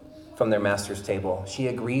from their master's table." She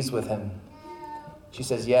agrees with him. She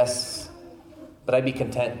says, "Yes, but I'd be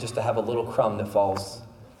content just to have a little crumb that falls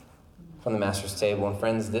from the master's table." And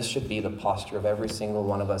friends, this should be the posture of every single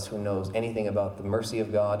one of us who knows anything about the mercy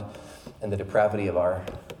of God and the depravity of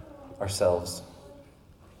ourselves.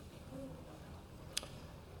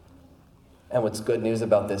 And what's good news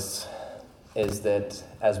about this is that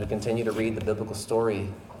as we continue to read the biblical story,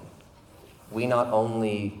 we not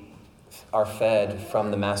only are fed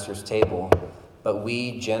from the master's table, but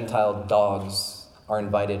we Gentile dogs are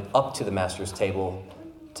invited up to the master's table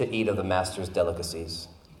to eat of the master's delicacies.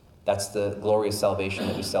 That's the glorious salvation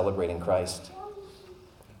that we celebrate in Christ.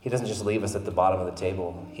 He doesn't just leave us at the bottom of the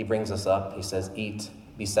table. He brings us up. He says, "Eat,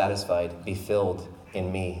 be satisfied, be filled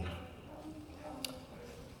in me."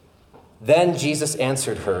 Then Jesus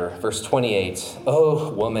answered her, verse 28,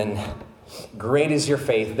 "Oh, woman, great is your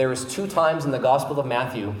faith." There is 2 times in the Gospel of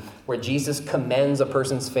Matthew where Jesus commends a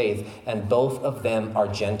person's faith, and both of them are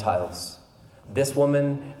Gentiles. This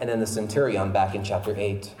woman and then the centurion back in chapter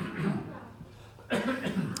 8.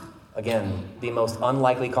 Again, the most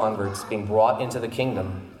unlikely converts being brought into the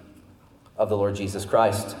kingdom of the Lord Jesus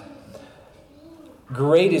Christ.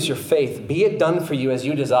 "Great is your faith. Be it done for you as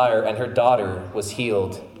you desire." And her daughter was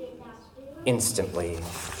healed instantly.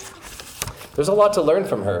 There's a lot to learn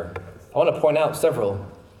from her. I want to point out several.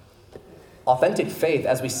 Authentic faith,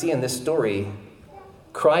 as we see in this story,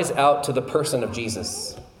 cries out to the person of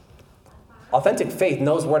Jesus. Authentic faith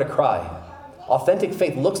knows where to cry. Authentic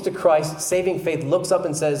faith looks to Christ. Saving faith looks up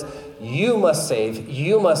and says, "You must save.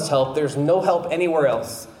 You must help. There's no help anywhere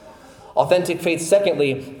else." Authentic faith,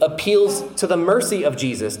 secondly, appeals to the mercy of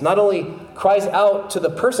Jesus. Not only cries out to the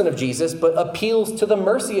person of Jesus, but appeals to the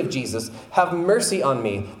mercy of Jesus. "Have mercy on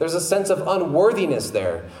me." There's a sense of unworthiness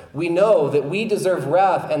there. We know that we deserve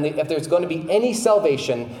wrath, and if there's going to be any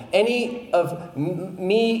salvation, any of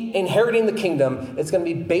me inheriting the kingdom, it's going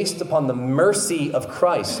to be based upon the mercy of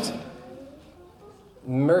Christ.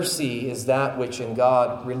 Mercy is that which in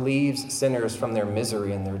God relieves sinners from their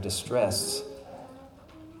misery and their distress.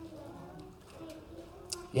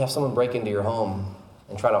 You have someone break into your home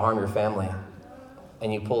and try to harm your family,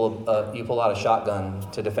 and you pull out a shotgun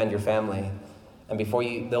to defend your family, and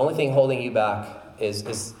the only thing holding you back is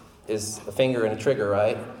a finger and a trigger,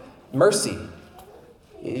 right? Mercy.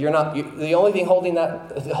 The only thing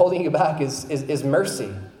holding you back is mercy.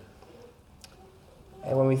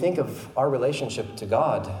 And when we think of our relationship to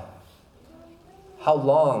God, how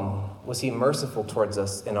long was he merciful towards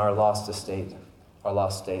us in our lost state?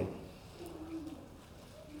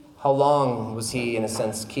 How long was he, in a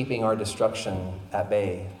sense, keeping our destruction at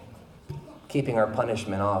bay, keeping our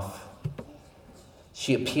punishment off?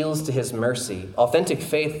 She appeals to his mercy. Authentic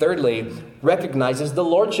faith, thirdly, recognizes the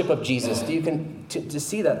lordship of Jesus. You can to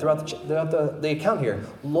see that throughout the account here.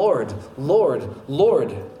 Lord, Lord,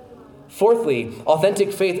 Lord. Fourthly,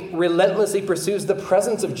 authentic faith relentlessly pursues the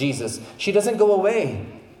presence of Jesus. She doesn't go away.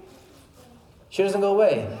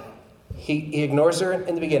 He ignores her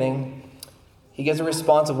in the beginning. He gives a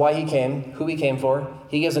response of why he came, who he came for.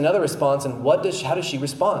 He gives another response, and how does she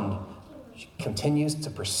respond? She continues to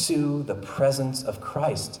pursue the presence of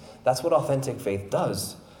Christ. That's what authentic faith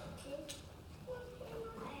does.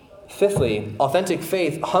 Fifthly, authentic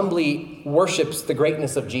faith humbly worships the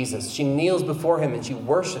greatness of Jesus. She kneels before him and she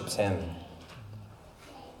worships him.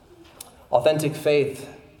 Authentic faith,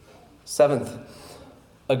 seventh,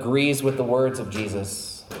 agrees with the words of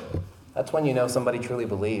Jesus. That's when you know somebody truly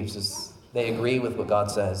believes, is they agree with what God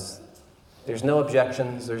says. There's no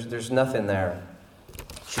objections. There's nothing there.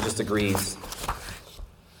 She just agrees.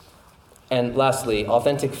 And lastly,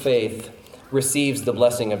 authentic faith receives the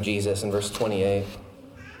blessing of Jesus in verse 28.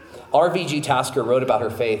 R.V.G. Tasker wrote about her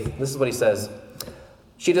faith. This is what he says.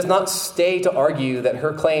 She does not stay to argue that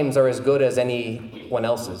her claims are as good as anyone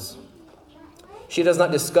else's. She does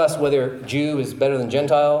not discuss whether Jew is better than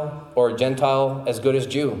Gentile or Gentile as good as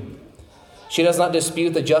Jew. She does not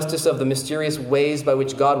dispute the justice of the mysterious ways by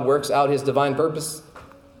which God works out his divine purpose,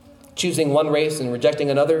 choosing one race and rejecting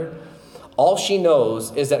another. All she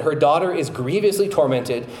knows is that her daughter is grievously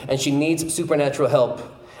tormented and she needs supernatural help,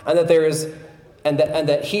 and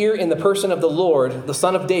that here in the person of the Lord, the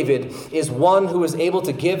Son of David, is one who is able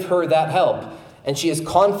to give her that help. And she is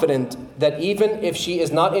confident that even if she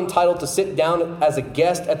is not entitled to sit down as a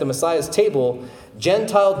guest at the Messiah's table,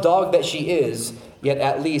 Gentile dog that she is, yet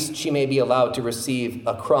at least she may be allowed to receive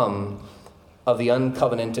a crumb of the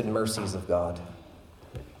uncovenanted mercies of God.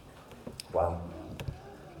 Wow.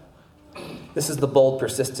 This is the bold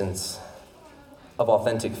persistence of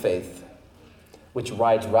authentic faith, which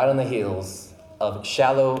rides right on the heels of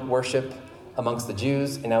shallow worship amongst the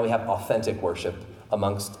Jews, and now we have authentic worship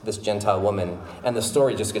amongst this Gentile woman. And the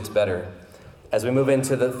story just gets better. As we move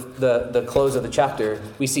into the close of the chapter,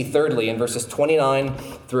 we see thirdly in verses 29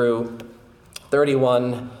 through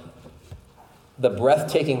 31, the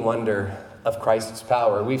breathtaking wonder of Christ's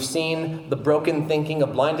power. We've seen the broken thinking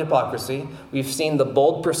of blind hypocrisy. We've seen the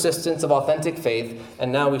bold persistence of authentic faith.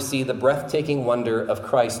 And now we see the breathtaking wonder of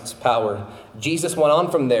Christ's power. Jesus went on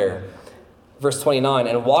from there. Verse 29,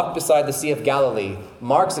 and walked beside the Sea of Galilee.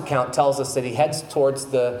 Mark's account tells us that he heads towards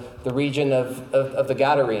the region of the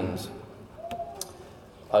Gadarenes.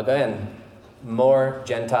 Again, more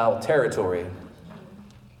Gentile territory.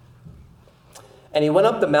 And he went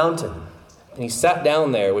up the mountain, and he sat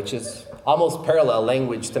down there, which is almost parallel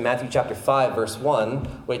language to Matthew chapter 5, verse 1,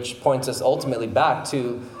 which points us ultimately back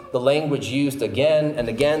to the language used again and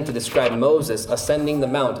again to describe Moses ascending the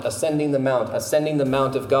mount, ascending the mount, ascending the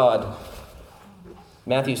mount of God.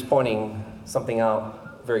 Matthew's pointing something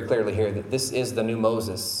out very clearly here, that this is the new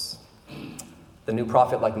Moses, the new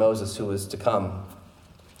prophet like Moses who is to come.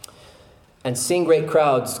 And seeing great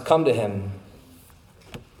crowds come to him,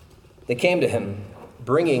 they came to him,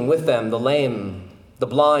 bringing with them the lame, the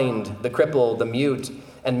blind, the crippled, the mute,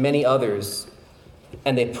 and many others.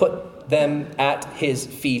 And they put them at his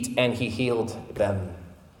feet, and he healed them.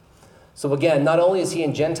 So again, not only is he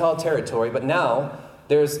in Gentile territory, but now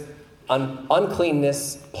there's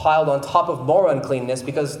uncleanness piled on top of more uncleanness,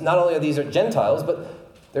 because not only are these Gentiles, but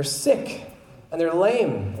they're sick, and they're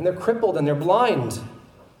lame, and they're crippled, and they're blind.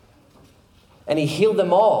 And he healed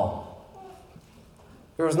them all.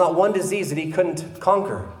 There was not one disease that he couldn't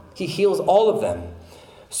conquer. He heals all of them.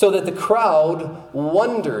 So that the crowd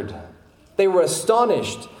wondered. They were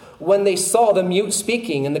astonished when they saw the mute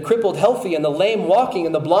speaking, and the crippled healthy, and the lame walking,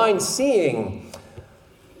 and the blind seeing.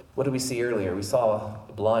 What did we see earlier? We saw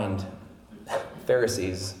blind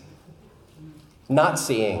Pharisees not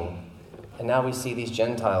seeing. And now we see these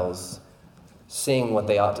Gentiles seeing what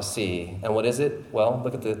they ought to see. And what is it? Well,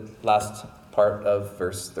 look at the last part of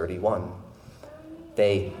verse 31.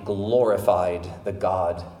 They glorified the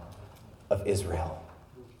God of Israel.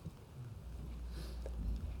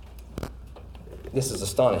 This is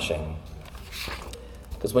astonishing.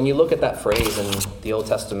 Because when you look at that phrase in the Old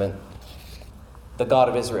Testament, the God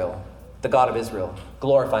of Israel,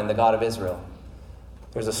 glorifying the God of Israel,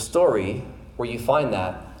 there's a story where you find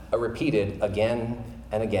that repeated again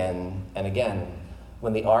and again and again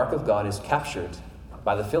when the ark of God is captured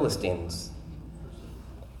by the Philistines.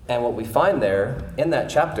 And what we find there in that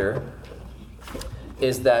chapter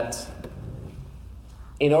is that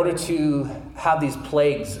in order to have these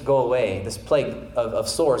plagues go away, this plague of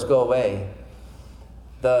sores go away,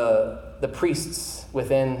 the priests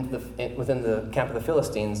within the camp of the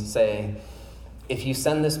Philistines say, if you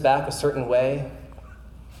send this back a certain way,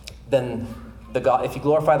 then if you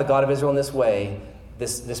glorify the God of Israel in this way,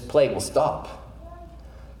 this plague will stop.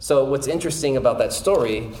 So what's interesting about that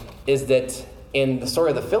story is that in the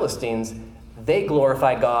story of the Philistines, they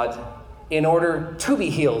glorify God in order to be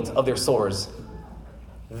healed of their sores.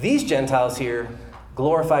 These Gentiles here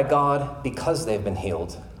glorify God because they've been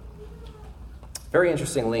healed. Very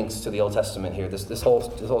interesting links to the Old Testament here, this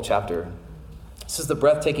whole chapter. This is the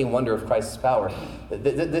breathtaking wonder of Christ's power.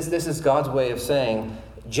 This is God's way of saying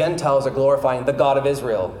Gentiles are glorifying the God of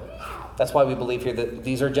Israel. That's why we believe here that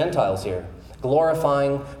these are Gentiles here.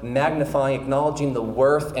 Glorifying, magnifying, acknowledging the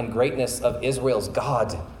worth and greatness of Israel's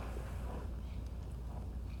God.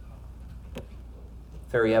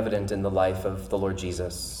 Very evident in the life of the Lord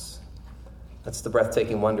Jesus. That's the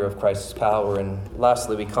breathtaking wonder of Christ's power. And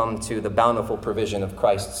lastly, we come to the bountiful provision of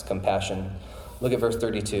Christ's compassion. Look at verse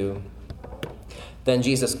 32. Then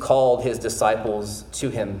Jesus called his disciples to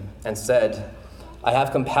him and said, I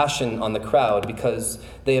have compassion on the crowd because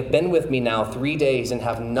they have been with me now 3 days and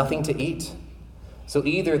have nothing to eat. So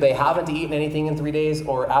either they haven't eaten anything in 3 days,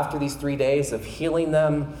 or after these 3 days of healing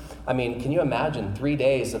them, I mean, can you imagine 3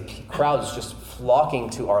 days of crowds just flocking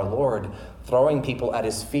to our Lord, throwing people at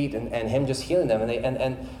his feet and him just healing them,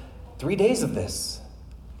 and 3 days of this.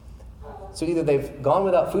 So either they've gone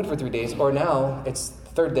without food for 3 days, or now it's the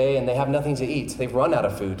third day and they have nothing to eat. They've run out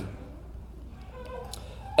of food.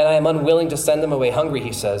 And I am unwilling to send them away hungry,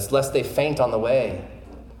 he says, lest they faint on the way.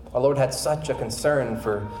 Our Lord had such a concern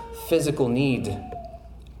for physical need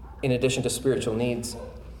in addition to spiritual needs.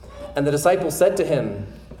 And the disciples said to him,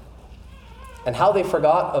 and how they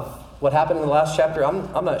forgot of what happened in the last chapter,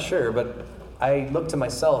 I'm not sure, but I look to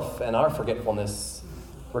myself and our forgetfulness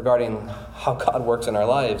regarding how God works in our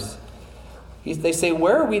lives. They say,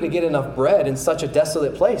 where are we to get enough bread in such a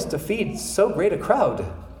desolate place to feed so great a crowd?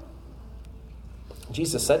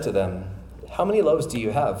 Jesus said to them, how many loaves do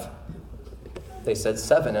you have? They said,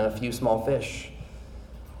 7 and a few small fish.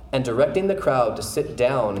 And directing the crowd to sit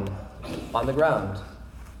down on the ground,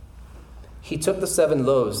 he took the 7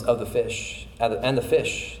 loaves of the fish and the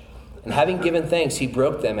fish, and having given thanks, he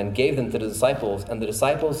broke them and gave them to the disciples, and the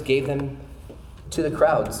disciples gave them to the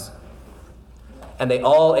crowds. And they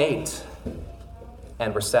all ate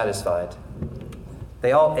and were satisfied.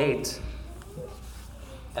 They all ate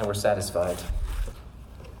and were satisfied.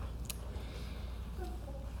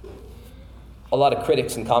 A lot of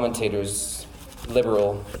critics and commentators,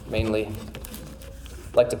 liberal mainly,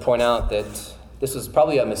 like to point out that this was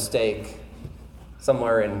probably a mistake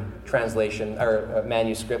somewhere in translation or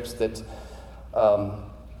manuscripts, that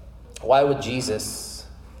why would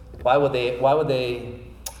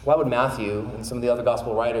Matthew and some of the other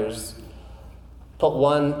gospel writers put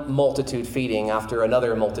one multitude feeding after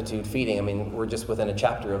another multitude feeding? I mean, we're just within a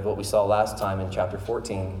chapter of what we saw last time in chapter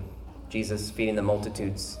 14, Jesus feeding the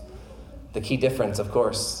multitudes. The key difference, of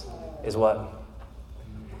course, is what?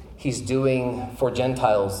 He's doing for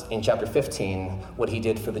Gentiles in chapter 15 what he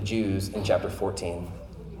did for the Jews in chapter 14.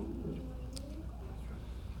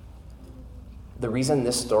 The reason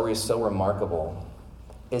this story is so remarkable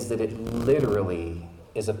is that it literally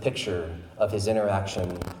is a picture of his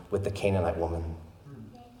interaction with the Canaanite woman.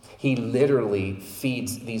 He literally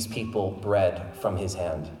feeds these people bread from his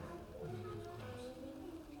hand.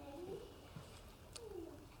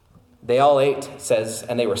 They all ate, it says,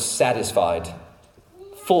 and they were satisfied,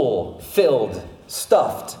 full, filled,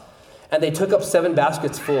 stuffed. And they took up 7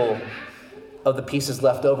 baskets full of the pieces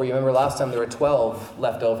left over. You remember last time there were 12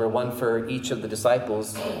 left over, 1 for each of the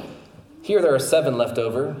disciples. Here there are 7 left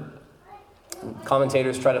over.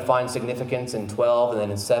 Commentators try to find significance in 12 and then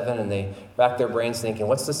in 7, and they rack their brains thinking,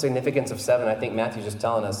 what's the significance of 7? I think Matthew's just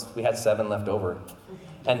telling us we had 7 left over.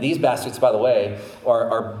 And these baskets, by the way,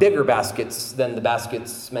 are bigger baskets than the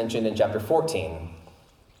baskets mentioned in chapter 14.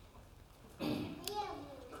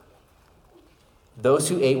 Those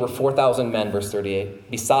who ate were 4,000 men, verse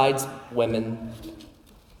 38, besides women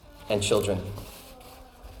and children.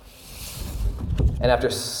 And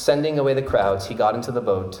after sending away the crowds, he got into the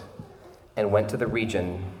boat and went to the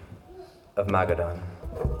region of Magadan.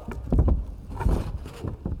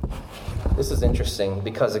 This is interesting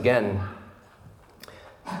because, again,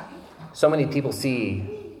 so many people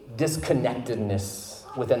see disconnectedness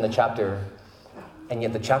within the chapter, and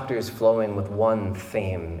yet the chapter is flowing with one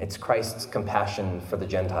theme. It's Christ's compassion for the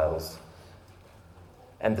Gentiles.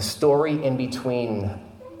 And the story in between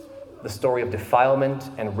the story of defilement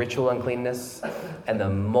and ritual uncleanness and the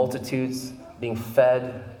multitudes being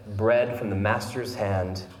fed bread from the master's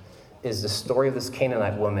hand is the story of this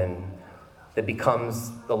Canaanite woman that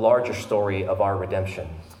becomes the larger story of our redemption.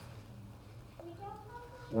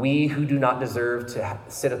 We who do not deserve to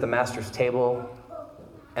sit at the master's table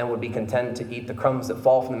and would be content to eat the crumbs that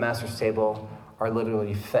fall from the master's table are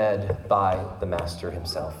literally fed by the master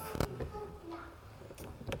himself.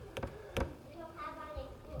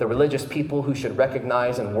 The religious people who should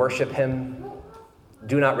recognize and worship him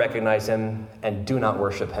do not recognize him and do not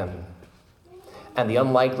worship him. And the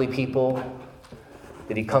unlikely people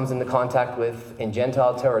that he comes into contact with in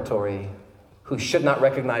Gentile territory who should not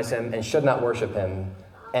recognize him and should not worship him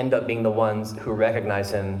end up being the ones who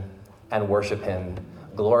recognize him and worship him,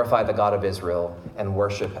 glorify the God of Israel, and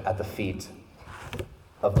worship at the feet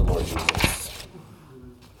of the Lord Jesus.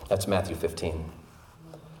 That's Matthew 15.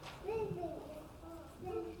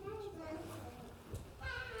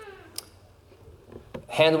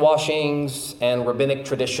 Hand washings and rabbinic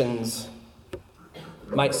traditions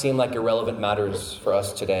might seem like irrelevant matters for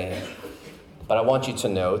us today, but I want you to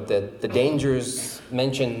note that the dangers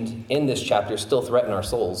mentioned in this chapter still threaten our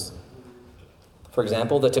souls. For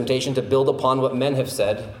example, the temptation to build upon what men have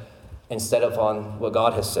said instead of on what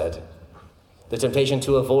God has said. The temptation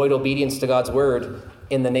to avoid obedience to God's word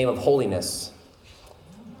in the name of holiness.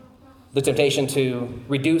 The temptation to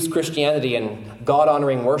reduce Christianity and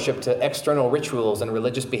God-honoring worship to external rituals and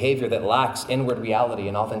religious behavior that lacks inward reality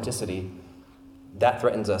and authenticity. That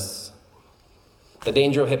threatens us. The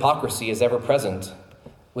danger of hypocrisy is ever present.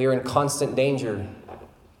 We are in constant danger,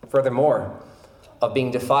 furthermore, of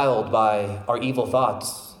being defiled by our evil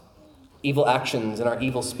thoughts, evil actions, and our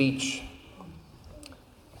evil speech.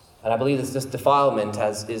 And I believe that this defilement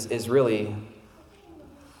is really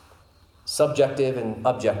subjective and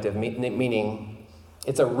objective, meaning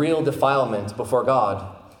it's a real defilement before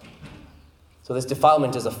God. So this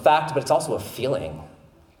defilement is a fact, but it's also a feeling.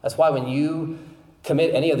 That's why when you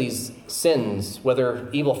commit any of these sins, whether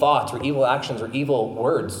evil thoughts or evil actions or evil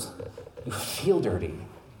words, you feel dirty.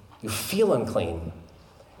 You feel unclean.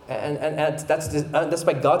 And that's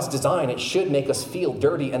by God's design. It should make us feel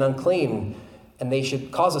dirty and unclean. And they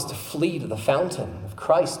should cause us to flee to the fountain of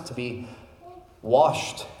Christ, to be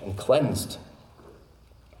washed and cleansed.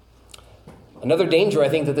 Another danger I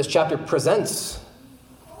think that this chapter presents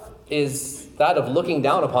is that of looking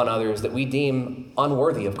down upon others that we deem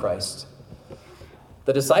unworthy of Christ.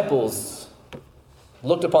 The disciples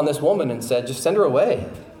looked upon this woman and said, just send her away.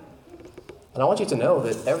 And I want you to know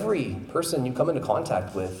that every person you come into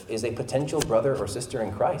contact with is a potential brother or sister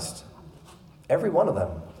in Christ. Every one of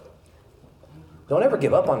them. Don't ever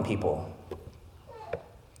give up on people.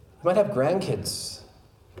 You might have grandkids.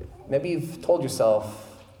 Maybe you've told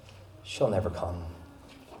yourself, she'll never come.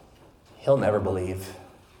 He'll never believe.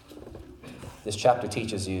 This chapter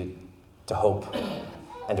teaches you to hope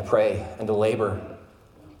and to pray and to labor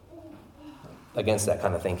against that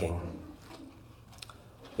kind of thinking.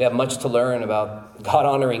 We have much to learn about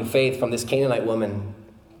God-honoring faith from this Canaanite woman.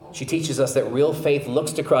 She teaches us that real faith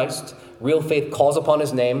looks to Christ, real faith calls upon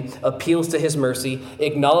his name, appeals to his mercy,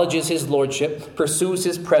 acknowledges his lordship, pursues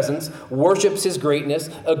his presence, worships his greatness,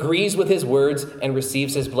 agrees with his words, and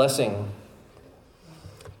receives his blessing.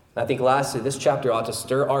 And I think lastly, this chapter ought to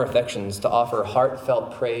stir our affections to offer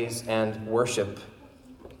heartfelt praise and worship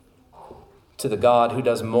to the God who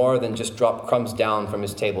does more than just drop crumbs down from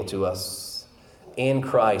his table to us. In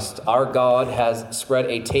Christ, our God has spread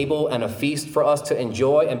a table and a feast for us to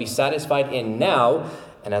enjoy and be satisfied in now,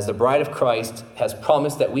 and as the bride of Christ has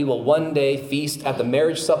promised that we will one day feast at the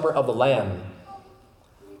marriage supper of the Lamb.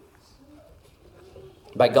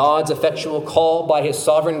 By God's effectual call, by his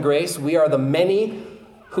sovereign grace, we are the many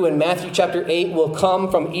who in Matthew chapter 8 will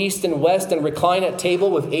come from east and west and recline at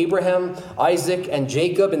table with Abraham, Isaac, and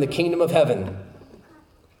Jacob in the kingdom of heaven.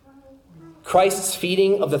 Christ's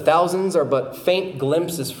feeding of the thousands are but faint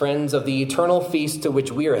glimpses, friends, of the eternal feast to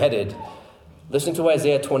which we are headed. Listen to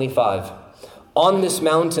Isaiah 25. On this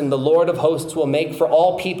mountain, the Lord of hosts will make for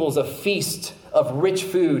all peoples a feast of rich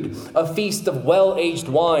food, a feast of well-aged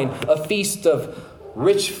wine, a feast of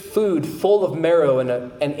rich food full of marrow, and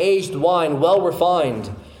an aged wine well refined.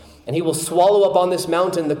 And he will swallow up on this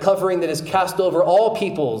mountain the covering that is cast over all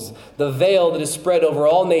peoples, the veil that is spread over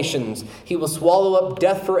all nations. He will swallow up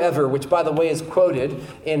death forever, which, by the way, is quoted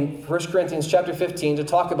in 1 Corinthians chapter 15 to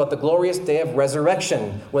talk about the glorious day of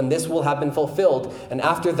resurrection, when this will have been fulfilled. And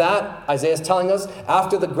after that, Isaiah is telling us,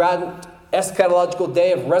 after the grand eschatological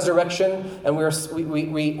day of resurrection, and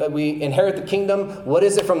we inherit the kingdom, what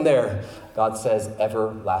is it from there? God says,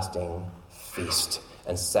 everlasting feast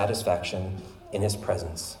and satisfaction in his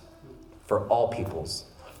presence. For all peoples,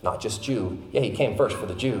 not just Jew. Yeah, he came first for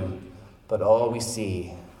the Jew. But we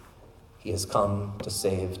see he has come to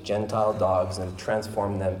save Gentile dogs and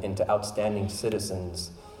transform them into outstanding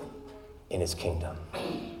citizens in his kingdom.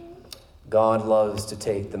 God loves to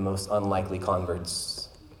take the most unlikely converts,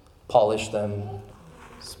 polish them,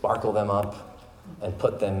 sparkle them up, and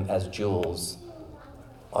put them as jewels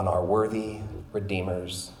on our worthy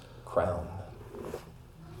Redeemer's crown.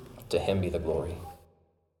 To him be the glory.